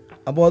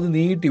 അപ്പോൾ അത്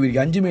നീട്ടി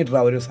വിരിക്കും, 5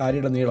 മീറ്ററാണ് ഒരു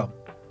സാരിയുടെ നീളം,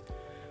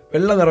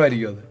 വെള്ള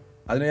നിറമായിരിക്കും അത്.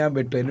 അതിനെ ഞാൻ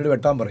എന്നോട്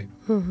വെട്ടാൻ പറയും.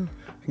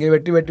 ഇങ്ങനെ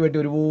വെട്ടി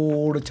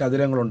ഒരുപാട്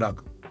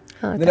ചതുരങ്ങളുണ്ടാക്കും.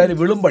 എന്നിട്ട് അതിന്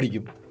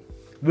വിളുമ്പടിക്കും.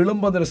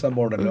 വിളുമ്പെന്നൊരു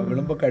സംഭവം ഉണ്ടല്ലോ,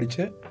 വിളുമ്പൊക്കെ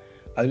അടിച്ച്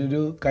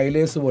അതിനൊരു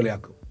കൈലേസ് പോലെ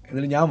ആക്കും.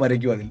 എന്നിട്ട് ഞാൻ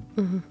വരയ്ക്കും.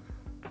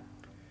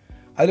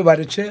 അതിൽ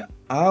വരച്ച്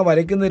ആ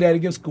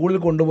വരയ്ക്കുന്നവരായിരിക്കും സ്കൂളിൽ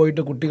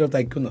കൊണ്ടുപോയിട്ട് കുട്ടികൾ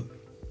തയ്ക്കുന്നത്.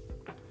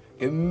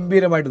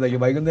 ഗംഭീരമായിട്ട്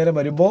തയ്ക്കും. വൈകുന്നേരം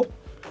വരുമ്പോൾ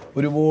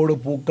ഒരുപാട്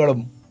പൂക്കളും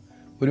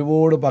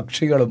ഒരുപാട്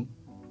പക്ഷികളും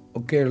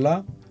ഒക്കെയുള്ള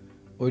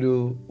ഒരു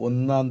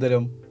ഒന്നാം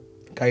തരം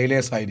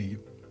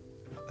കൈലേസായിരിക്കും.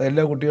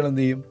 അതെല്ലാ കുട്ടികളും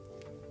എന്ത് ചെയ്യും,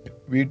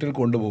 വീട്ടിൽ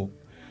കൊണ്ടുപോകും.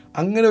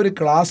 അങ്ങനെ ഒരു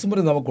ക്ലാസ്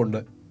മുറി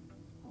നമുക്കുണ്ട്.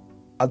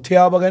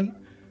 അധ്യാപകൻ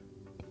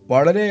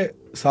വളരെ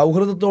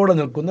സൗഹൃദത്തോടെ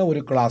നിൽക്കുന്ന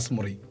ഒരു ക്ലാസ്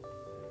മുറി.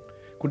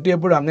 കുട്ടി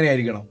എപ്പോഴും അങ്ങനെ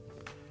ആയിരിക്കണം.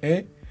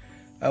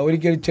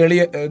 ഒരിക്കലും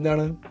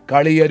എന്താണ്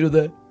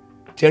കളിയരുത്,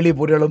 ചെളി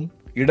പുരളും,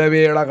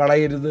 ഇടവേള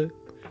കളയരുത്,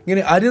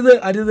 ഇങ്ങനെ അരുത്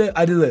അരുത്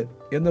അരുത്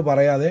എന്ന്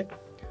പറയാതെ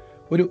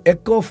ഒരു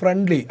എക്കോ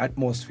ഫ്രണ്ട്ലി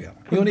അറ്റ്മോസ്ഫിയർ.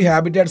 ഈ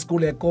ഹാബിറ്റാറ്റ്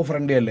സ്കൂൾ എക്കോ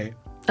ഫ്രണ്ട്ലി അല്ലേ?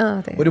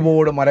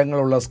 ഒരുപാട്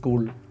മരങ്ങളുള്ള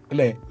സ്കൂൾ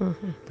അല്ലേ?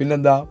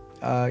 പിന്നെന്താ,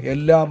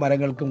 എല്ലാ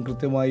മരങ്ങൾക്കും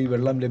കൃത്യമായി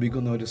വെള്ളം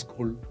ലഭിക്കുന്ന ഒരു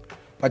സ്കൂൾ,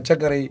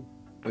 പച്ചക്കറി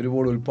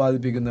ഒരുപാട്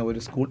ഉൽപ്പാദിപ്പിക്കുന്ന ഒരു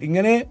സ്കൂൾ.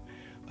 ഇങ്ങനെ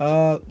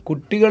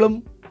കുട്ടികളും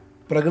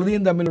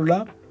പ്രകൃതിയും തമ്മിലുള്ള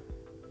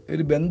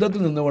ഒരു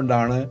ബന്ധത്തിൽ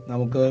നിന്നുകൊണ്ടാണ്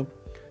നമുക്ക്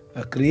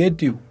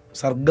ക്രിയേറ്റീവ്,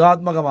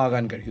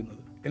 സർഗാത്മകമാകാൻ കഴിയുന്നത്.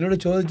 എന്നോട്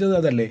ചോദിച്ചത്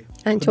അതല്ലേ?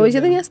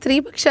 ചോദിച്ചത് ഞാൻ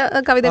സ്ത്രീപക്ഷ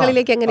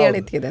കവിതകളിലേക്ക് എങ്ങനെയാണ്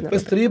എത്തിയത്.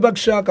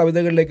 സ്ത്രീപക്ഷ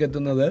കവിതകളിലേക്ക്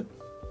എത്തുന്നത്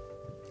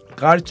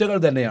കാഴ്ചകൾ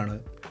തന്നെയാണ്.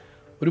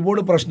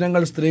 ഒരുപാട്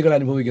പ്രശ്നങ്ങൾ സ്ത്രീകൾ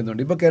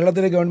അനുഭവിക്കുന്നുണ്ട്. ഇപ്പോൾ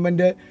കേരളത്തിലെ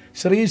ഗവൺമെൻറ്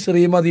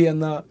ശ്രീമതി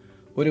എന്ന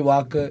ഒരു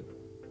വാക്ക്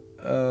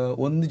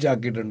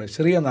ഒന്നിച്ചാക്കിയിട്ടുണ്ട്,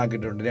 ശ്രീ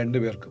എന്നാക്കിയിട്ടുണ്ട്.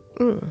 രണ്ടുപേർക്കും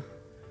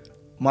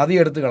മതി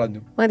എടുത്ത്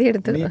കളഞ്ഞു,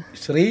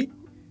 ശ്രീ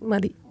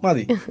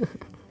മതി.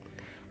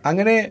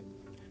 അങ്ങനെ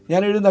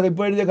ഞാൻ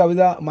ഇപ്പോൾ എഴുതിയ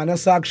കവിത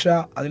മനസാക്ഷ,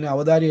 അതിന്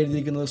അവതാരി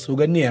എഴുതിയിരിക്കുന്നത്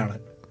സുകന്യയാണ്.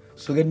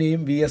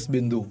 സുകന്യയും വി എസ്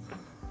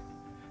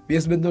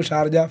ബിന്ദു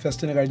ഷാർജ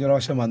ഫെസ്റ്റിന് കഴിഞ്ഞ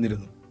പ്രാവശ്യം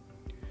വന്നിരുന്നു,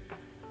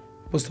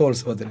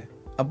 പുസ്തകോത്സവത്തിന്.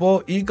 അപ്പോൾ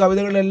ഈ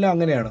കവിതകളിലെല്ലാം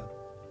അങ്ങനെയാണ്.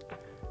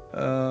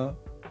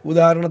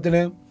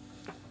 ഉദാഹരണത്തിന്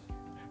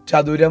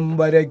ചതുരം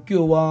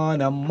വരയ്ക്കുവാൻ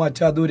അമ്മ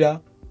ചതുര,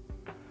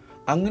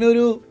 അങ്ങനെ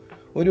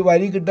ഒരു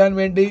വരി കിട്ടാൻ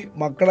വേണ്ടി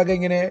മക്കളൊക്കെ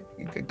ഇങ്ങനെ,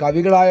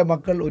 കവികളായ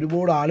മക്കൾ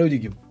ഒരുപാട്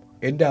ആലോചിക്കും,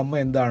 എൻ്റെ അമ്മ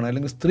എന്താണ്,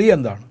 അല്ലെങ്കിൽ സ്ത്രീ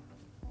എന്താണ്.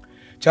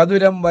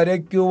 ചതുരം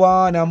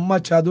വരയ്ക്കുവാൻ അമ്മ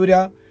ചതുര,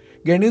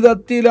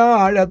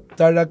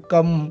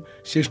 ഗണിതത്തിലാഴത്തഴക്കം,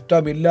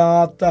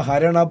 ശിഷ്ടമില്ലാത്ത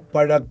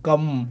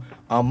ഹരണപ്പഴക്കം,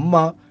 അമ്മ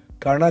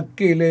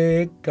കണക്കിലെ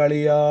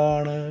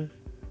കളിയാണ്.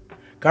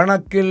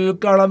 കണക്കിൽ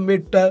കളം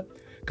വിട്ട്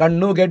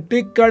കണ്ണു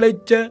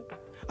കെട്ടിക്കളിച്ച്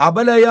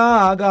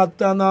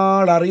അബലയാകാത്ത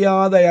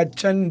നാളറിയാതെ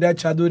അച്ഛൻ്റെ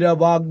ചതുര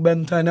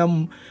വാഗ്ബന്ധനം,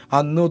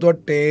 അന്നു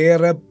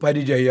തൊട്ടേറെ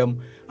പരിചയം,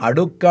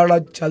 അടുക്കള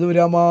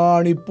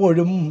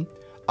ചതുരമാണിപ്പോഴും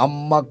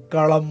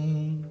അമ്മക്കളം.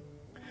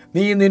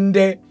 നീ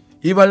നിൻ്റെ,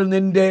 ഇവൾ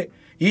നിൻ്റെ,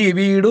 ഈ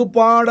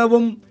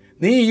വീടുപാടവും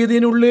നീ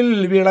ഇതിനുള്ളിൽ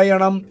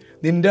വിളയണം,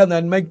 നിന്റെ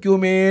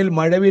നന്മയ്ക്കുമേൽ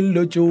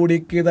മഴവില്ലു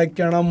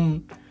ചൂടിക്കിതയ്ക്കണം,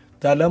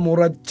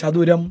 തലമുറ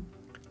ചതുരം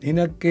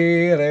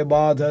നിനക്കേറെ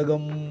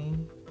ബാധകം.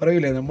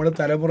 പറയില്ലേ, നമ്മൾ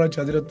തലമുറ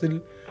ചതുരത്തിൽ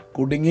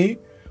കുടുങ്ങി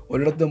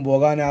ഒരിടത്തും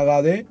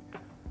പോകാനാകാതെ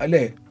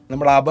അല്ലേ,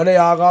 നമ്മൾ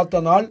അബലയാകാത്ത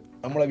നാൾ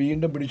നമ്മളെ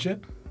വീണ്ടും പിടിച്ച്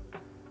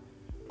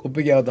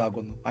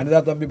കുപ്പിക്കകത്താക്കുന്നു. അനിതാ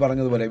തമ്പി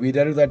പറഞ്ഞതുപോലെ,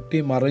 വിരൽ തട്ടി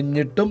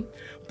മറിഞ്ഞിട്ടും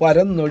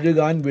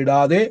പരന്നൊഴുകാൻ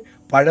വിടാതെ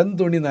പഴം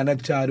തുണി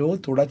നനച്ചാരോ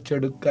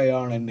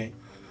തുടച്ചെടുക്കുകയാണെന്നെ.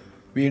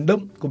 വീണ്ടും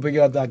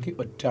കുപ്പിക്കകത്താക്കി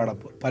ഒറ്റ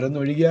അടപ്പ്,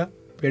 പരന്നൊഴുകിയ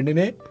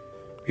പെണ്ണിനെ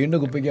വീണ്ടും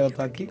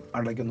കുപ്പിക്കകത്താക്കി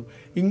അടയ്ക്കുന്നു.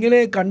 ഇങ്ങനെ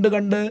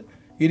കണ്ട്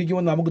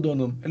ഇരിക്കുമ്പോൾ നമുക്ക്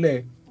തോന്നും അല്ലേ,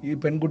 ഈ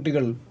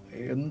പെൺകുട്ടികൾ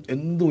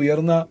എന്ത്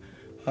ഉയർന്ന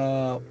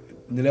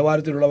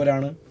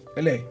നിലവാരത്തിലുള്ളവരാണ്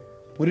അല്ലേ.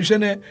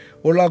 പുരുഷന്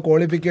ഉള്ള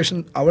ക്വാളിഫിക്കേഷൻ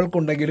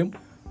അവൾക്കുണ്ടെങ്കിലും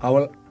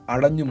അവൾ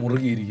അടഞ്ഞു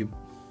മുറുകിയിരിക്കും,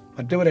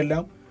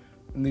 മറ്റവരെല്ലാം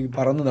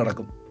പറന്ന്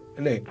നടക്കും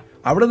അല്ലേ.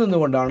 അവിടെ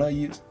നിന്നുകൊണ്ടാണ്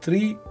ഈ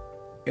സ്ത്രീ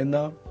എന്ന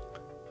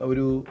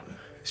ഒരു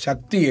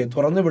ശക്തിയെ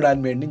തുറന്നു വിടാൻ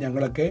വേണ്ടി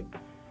ഞങ്ങളൊക്കെ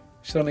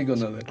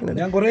ശ്രമിക്കുന്നത്.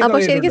 ഞാൻ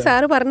ശരിക്കും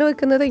സാറ് പറഞ്ഞു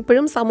വെക്കുന്നത്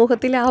ഇപ്പോഴും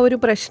സമൂഹത്തിൽ ആ ഒരു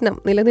പ്രശ്നം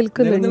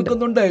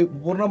നിലനിൽക്കുന്നുണ്ട്.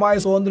 പൂർണ്ണമായ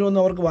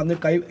സ്വാതന്ത്ര്യമൊന്നും അവർക്ക്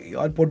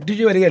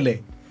പൊട്ടിച്ചു വരികയല്ലേ.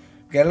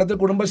 കേരളത്തിൽ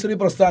കുടുംബശ്രീ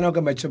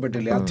പ്രസ്ഥാനമൊക്കെ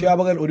മെച്ചപ്പെട്ടില്ലേ.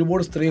 അധ്യാപകർ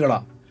ഒരുപാട്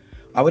സ്ത്രീകളാണ്,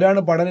 അവരാണ്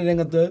പഠന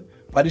രംഗത്ത്.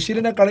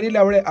 പരിശീലന കളരിയിൽ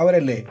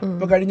അവരല്ലേ.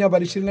 ഇപ്പോൾ കഴിഞ്ഞ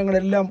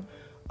പരിശീലനങ്ങളെല്ലാം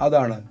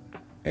അതാണ്.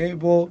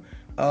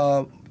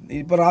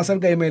 ഇപ്പോൾ റാസൽ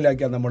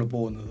കൈമയിലേക്കാണ് നമ്മൾ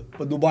പോകുന്നത്.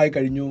 ഇപ്പോൾ ദുബായ്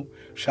കഴിഞ്ഞു,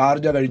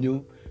 ഷാർജ കഴിഞ്ഞു,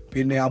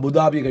 പിന്നെ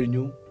അബുദാബി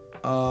കഴിഞ്ഞു,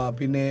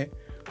 പിന്നെ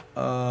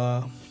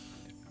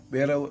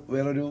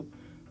വേറൊരു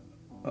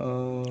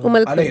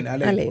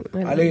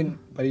അലൈൻ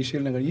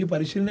പരിശീലനം കഴിഞ്ഞു. ഈ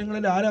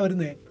പരിശീലനങ്ങളിൽ ആരാ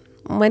വരുന്നേ?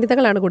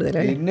 വനിതകളാണ് കൂടുതൽ.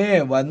 പിന്നെ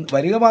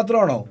വരിക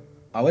മാത്രമാണോ?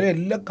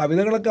 അവരെല്ലാ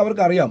കവിതകളൊക്കെ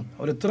അവർക്ക് അറിയാം.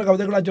 അവർ എത്ര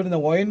കവിതകൾ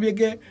അയച്ചുകൊണ്ടിരുന്നത്. ONV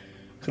ഒക്കെ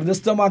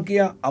ഹൃദയസ്ഥമാക്കിയ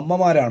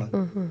അമ്മമാരാണ്,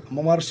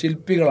 അമ്മമാർ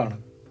ശില്പികളാണ്.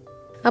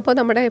 അപ്പോൾ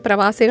നമ്മുടെ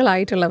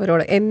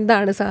പ്രവാസികളായിട്ടുള്ളവരോട്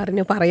എന്താണ്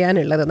സാറിന്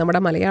പറയാനുള്ളത്? നമ്മുടെ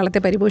മലയാളത്തെ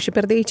പരിപോഷിച്ച്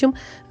പ്രത്യേകിച്ചും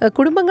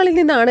കുടുംബങ്ങളിൽ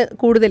നിന്നാണ്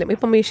കൂടുതലും.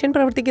 ഇപ്പം മിഷൻ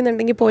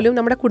പ്രവർത്തിക്കുന്നുണ്ടെങ്കിൽ പോലും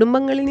നമ്മുടെ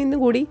കുടുംബങ്ങളിൽ നിന്ന്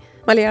കൂടി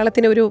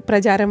മലയാളത്തിന് ഒരു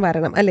പ്രചാരം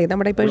വരണം അല്ലേ.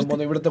 നമ്മുടെ ഇപ്പോൾ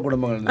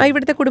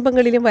ഇവിടുത്തെ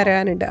കുടുംബങ്ങളിലും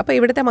വരാനുണ്ട്. അപ്പോൾ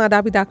ഇവിടുത്തെ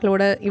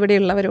മാതാപിതാക്കളോട്,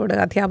 ഇവിടെയുള്ളവരോട്,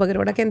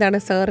 അധ്യാപകരോടൊക്കെ എന്താണ്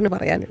സാറിന്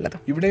പറയാനുള്ളത്?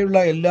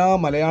 ഇവിടെയുള്ള എല്ലാ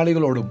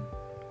മലയാളികളോടും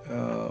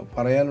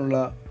പറയാനുള്ള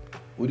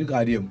ഒരു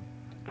കാര്യം,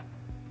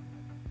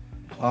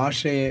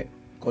 ഭാഷയെ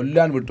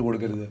കൊല്ലാൻ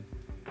വിട്ടുകൊടുക്കരുത്,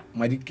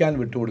 മരിക്കാൻ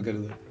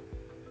വിട്ടുകൊടുക്കരുത്.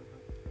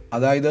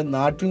 അതായത്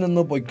നാട്ടിൽ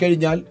നിന്ന്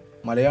പൊയ്ക്കഴിഞ്ഞാൽ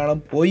മലയാളം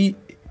പോയി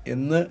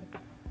എന്ന്,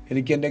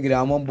 എനിക്കെൻ്റെ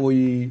ഗ്രാമം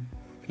പോയി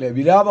അല്ലേ,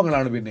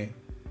 വിലാപങ്ങളാണ്. പിന്നെ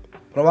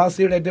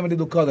പ്രവാസിയുടെ ഏറ്റവും വലിയ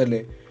ദുഃഖം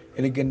അതല്ലേ,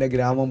 എനിക്കെൻ്റെ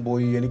ഗ്രാമം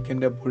പോയി,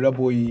 എനിക്കെൻ്റെ പുഴ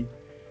പോയി,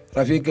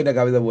 റഫീഖിൻ്റെ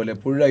കവിത പോലെ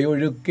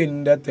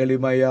പുഴയൊഴുക്കിൻ്റെ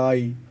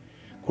തെളിമയായി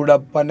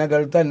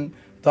കുടപ്പനകൾ തൻ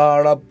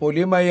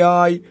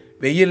താളപ്പൊലിമയായി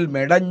വെയിൽ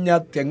മെടഞ്ഞ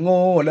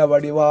തെങ്ങോല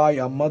വടിവായി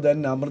അമ്മതൻ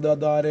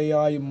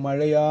അമൃതധാരയായി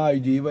മഴയായി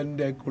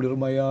ജീവൻ്റെ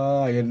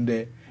കുളിർമയായി എൻ്റെ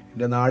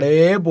നാടേ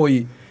പോയി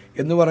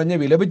എന്ന് പറഞ്ഞ്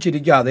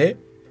വിലപിച്ചിരിക്കാതെ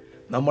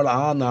നമ്മൾ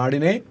ആ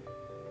നാടിനെ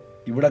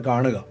ഇവിടെ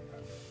കാണുക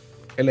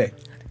അല്ലേ.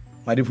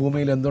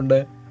 മരുഭൂമിയിൽ എന്തുണ്ട്?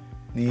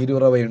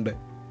 നീരുറവയുണ്ട്.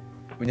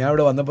 ഞാൻ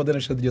ഇവിടെ വന്നപ്പോൾ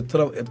തന്നെ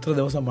ശ്രദ്ധിച്ചു എത്ര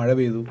ദിവസം മഴ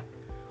പെയ്തു.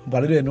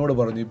 പലരും എന്നോട്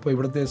പറഞ്ഞു ഇപ്പോൾ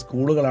ഇവിടുത്തെ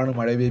സ്കൂളുകളാണ്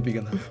മഴ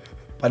പെയ്യിപ്പിക്കുന്നത്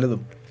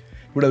പലതും.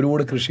 ഇവിടെ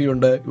ഒരുപാട്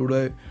കൃഷിയുണ്ട്,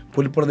 ഇവിടെ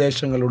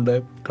പുൽപ്രദേശങ്ങളുണ്ട്,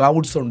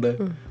 ക്ലൗഡ്സ് ഉണ്ട്.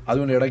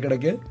 അതുകൊണ്ട്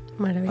ഇടയ്ക്കിടയ്ക്ക്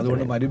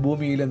അതുകൊണ്ട്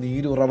മരുഭൂമിയിലെ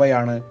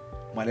നീരുറവയാണ്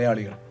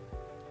മലയാളികൾ.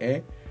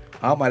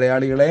 ആ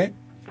മലയാളികളെ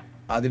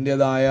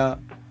അതിൻ്റേതായ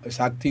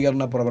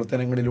ശാക്തീകരണ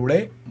പ്രവർത്തനങ്ങളിലൂടെ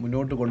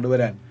മുന്നോട്ട്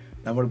കൊണ്ടുവരാൻ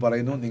നമ്മൾ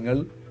പറയുന്നു,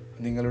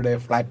 നിങ്ങളുടെ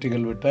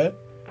ഫ്ലാറ്റുകൾ വിട്ട്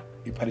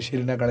ഈ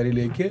പരിശീലന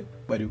കളരിയിലേക്ക്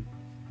വരൂ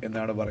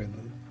എന്നാണ്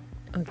പറയുന്നത്.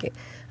 ഓക്കെ,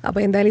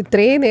 അപ്പോൾ എന്തായാലും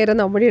ഇത്രയും നേരം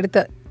നമ്മുടെ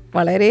അടുത്ത്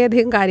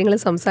വളരെയധികം കാര്യങ്ങൾ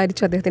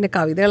സംസാരിച്ചു. അദ്ദേഹത്തിൻ്റെ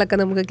കവിതകളൊക്കെ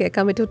നമുക്ക്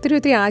കേൾക്കാൻ പറ്റും.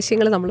 ഒത്തിരി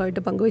ആശയങ്ങൾ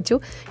നമ്മളുമായിട്ട് പങ്കുവച്ചു.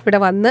 ഇവിടെ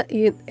വന്ന്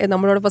ഈ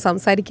നമ്മളോടൊപ്പം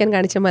സംസാരിക്കാൻ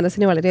കാണിച്ച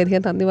മനസ്സിന്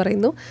വളരെയധികം നന്ദി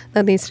പറയുന്നു.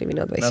 നന്ദി ശ്രീ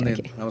വിനോദ്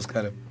വൈശാഖ്.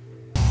 നമസ്കാരം.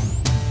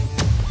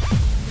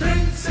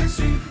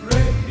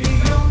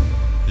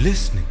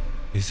 Listening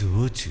is a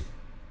virtue.